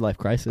is my midlife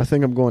crisis. I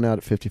think I'm going out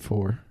at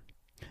 54.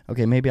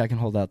 Okay, maybe I can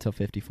hold out till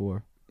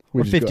 54. We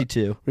Or just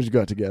 52. We just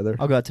got together.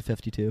 I'll go out to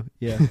 52.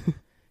 Yeah.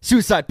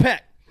 Suicide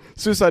pact.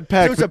 Suicide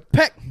pact. Suicide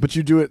pact. But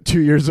you do it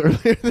 2 years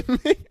earlier than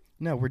me.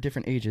 No, we're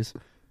different ages.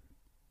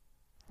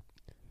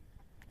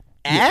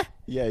 Yeah,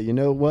 you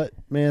know what,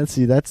 man?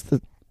 See, that's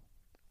the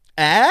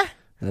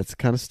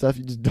kind of stuff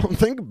you just don't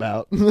think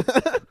about.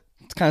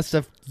 It's kind of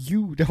stuff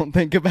you don't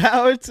think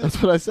about.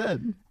 That's what I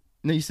said.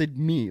 No, you said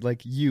me,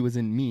 like you as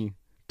in me.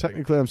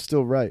 Technically, I'm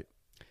still right.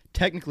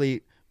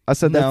 Technically, I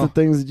said no. that's the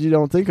things that you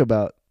don't think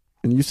about.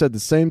 And you said the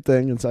same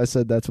thing, and so I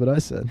said that's what I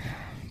said.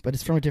 But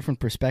it's from a different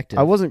perspective.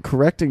 I wasn't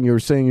correcting you or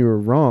saying you were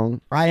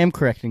wrong. I am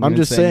correcting you. I'm and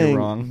just saying saying you're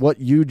wrong. what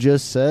you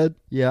just said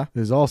Yeah.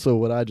 is also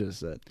what I just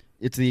said.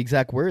 It's the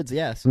exact words,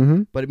 yes.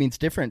 Mm-hmm. But it means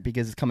different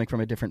because it's coming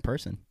from a different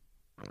person.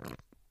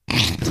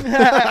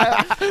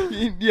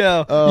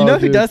 Yo, Oh, you know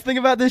who dude. does think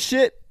about this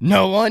shit?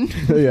 No one.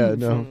 Yeah,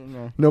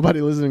 no.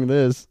 Nobody listening to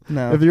this.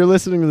 No. If you're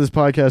listening to this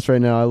podcast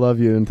right now, I love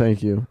you and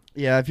thank you.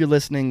 Yeah, if you're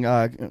listening,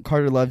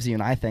 Carter loves you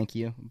and I thank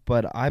you.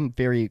 But I'm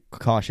very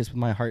cautious with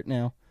my heart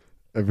now.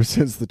 Ever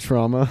since the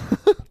trauma.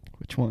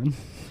 Which one?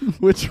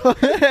 Which one?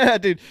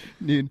 Dude.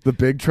 The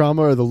big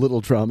trauma or the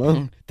little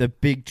trauma? The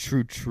big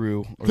true.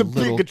 Or The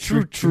little big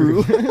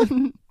true.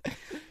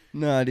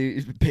 Nah, dude,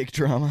 it's big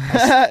drama.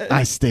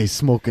 I stay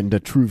smoking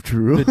the true.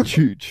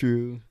 The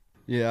true.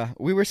 Yeah,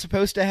 we were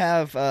supposed to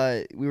have.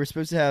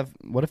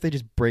 What if they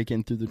just break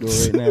in through the door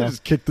right now?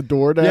 Just kick the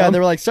door down. Yeah, they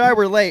were like, "Sorry,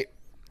 we're late."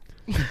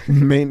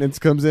 Maintenance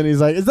comes in. He's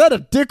like, "Is that a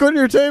dick on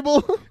your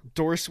table?"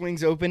 Door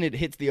swings open. It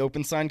hits the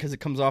open sign because it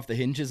comes off the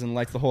hinges and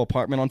lights the whole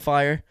apartment on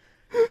fire.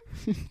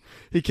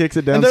 He kicks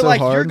it down And they're so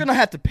like, hard. "You're gonna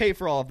have to pay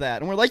for all of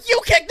that." And we're like,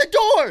 "You kicked the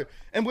door!"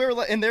 And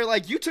and they're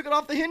like, "You took it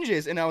off the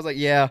hinges." And I was like,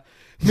 "Yeah,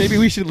 maybe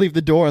we should leave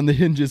the door on the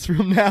hinges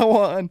from now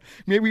on.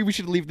 Maybe we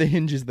should leave the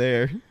hinges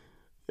there."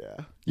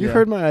 Yeah. You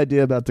heard my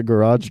idea about the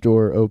garage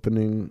door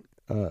opening,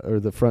 or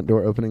the front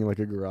door opening like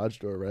a garage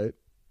door, right?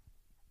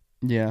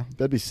 Yeah.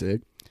 That'd be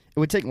sick. It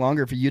would take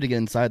longer for you to get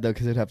inside, though,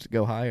 because it'd have to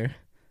go higher.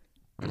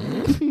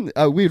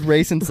 We'd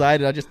race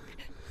inside, and I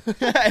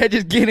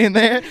just get in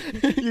there.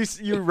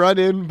 You run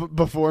in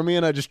before me,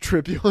 and I just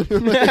trip you on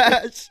your way.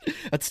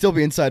 I'd still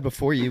be inside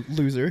before you,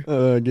 loser.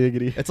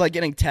 Giggity. It's like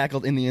getting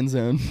tackled in the end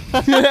zone.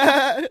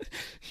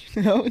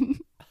 You know?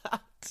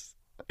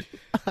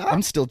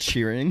 I'm still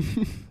cheering.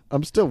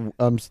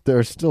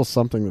 There's still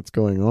something that's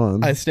going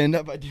on. I stand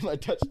up, I do my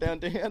touchdown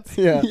dance.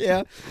 Yeah.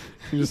 Yeah.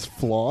 You just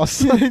floss.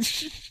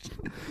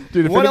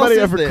 Dude, if What else anybody is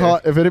ever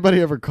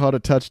there? caught a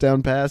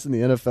touchdown pass in the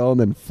NFL and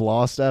then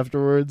flossed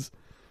afterwards,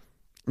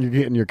 you're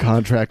getting your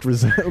contract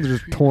just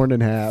torn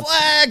in half.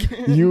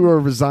 Flag! You are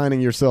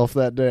resigning yourself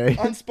that day.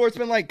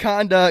 Unsportsmanlike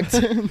conduct.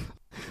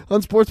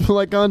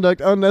 Unsportsmanlike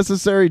conduct,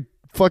 unnecessary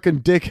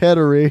fucking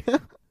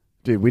dickheadery.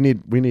 Dude, we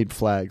need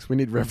flags. We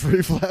need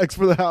referee flags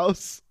for the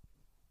house.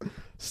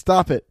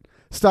 Stop it.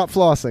 Stop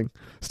flossing.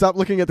 Stop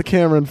looking at the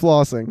camera and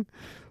flossing.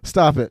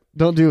 Stop it.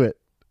 Don't do it.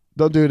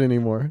 Don't do it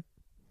anymore.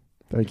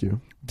 Thank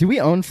you. Do we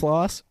own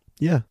floss?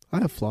 Yeah, I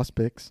have floss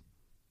picks.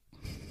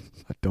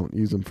 I don't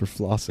use them for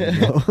flossing,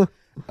 though.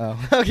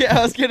 Oh, okay.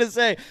 I was gonna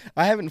say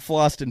I haven't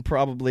flossed in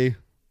probably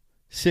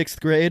 6th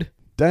grade.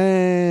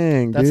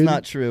 Dang, That's dude.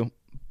 not true.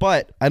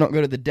 But I don't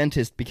go to the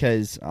dentist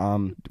because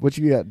What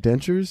you got?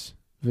 Dentures?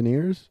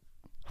 Veneers?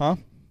 huh?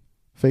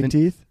 Fake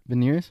teeth?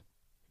 Veneers?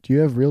 Do you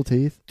have real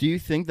teeth? Do you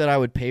think that I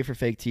would pay for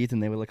fake teeth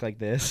and they would look like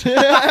this? Uber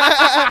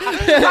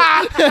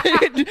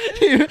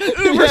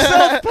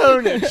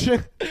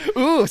self-burnage.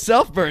 Ooh,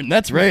 self-burn.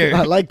 That's rare.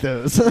 I like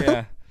those.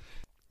 Yeah.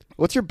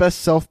 What's your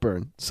best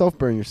self-burn?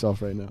 Self-burn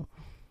yourself right now.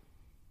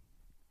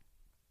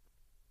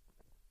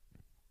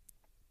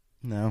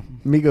 No.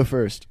 Me go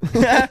first.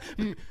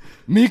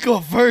 Me go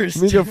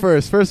first. Me go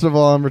first. First of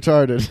all, I'm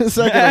retarded.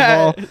 Second of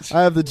all,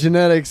 I have the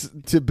genetics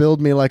to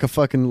build me like a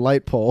fucking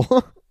light pole.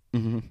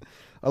 Mm-hmm.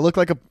 I look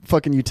like a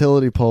fucking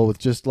utility pole with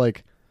just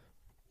like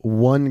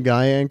one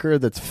guy anchor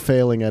that's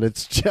failing at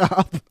its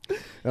job.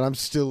 And I'm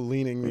still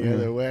leaning the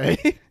other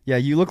way. Yeah,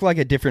 you look like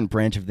a different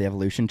branch of the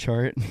evolution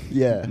chart.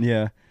 Yeah.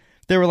 Yeah.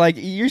 They were like,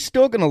 you're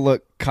still going to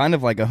look kind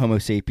of like a Homo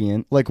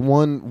sapien. Like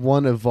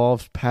one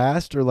evolved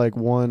past or like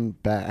one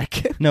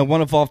back? No,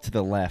 one evolved to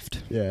the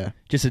left. Yeah.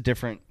 Just a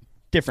different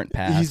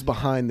path. He's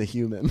behind the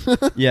human.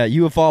 Yeah,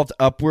 you evolved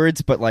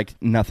upwards, but like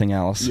nothing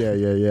else. Yeah.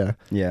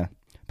 Yeah.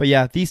 But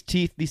yeah, these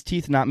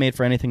teeth not made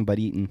for anything but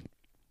eating.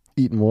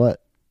 Eating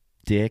what?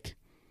 Dick.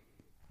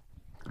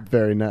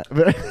 Very nice.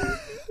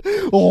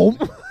 Oh.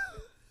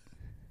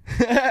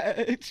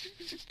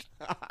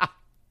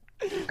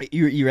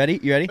 You ready?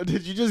 You ready?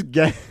 Did you just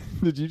gag?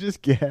 Did you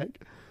just gag?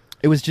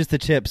 It was just the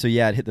tip, so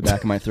yeah, it hit the back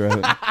of my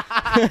throat.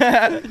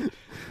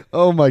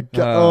 Oh my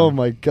god! Oh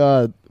my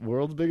god!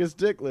 World's biggest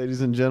dick,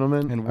 ladies and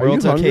gentlemen. And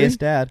world's okayest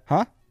dad.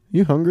 Huh?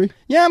 You hungry?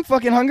 Yeah, I'm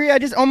fucking hungry. I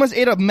just almost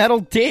ate a metal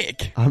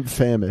dick. I'm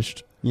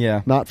famished.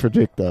 Yeah. Not for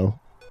dick though.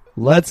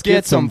 Let's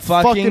get some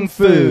fucking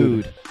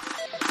food.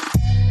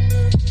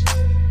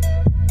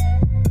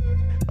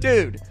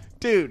 Dude.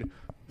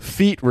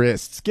 Feet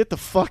wrists. Get the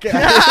fuck out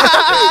of here.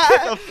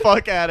 Get the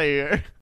fuck out of here.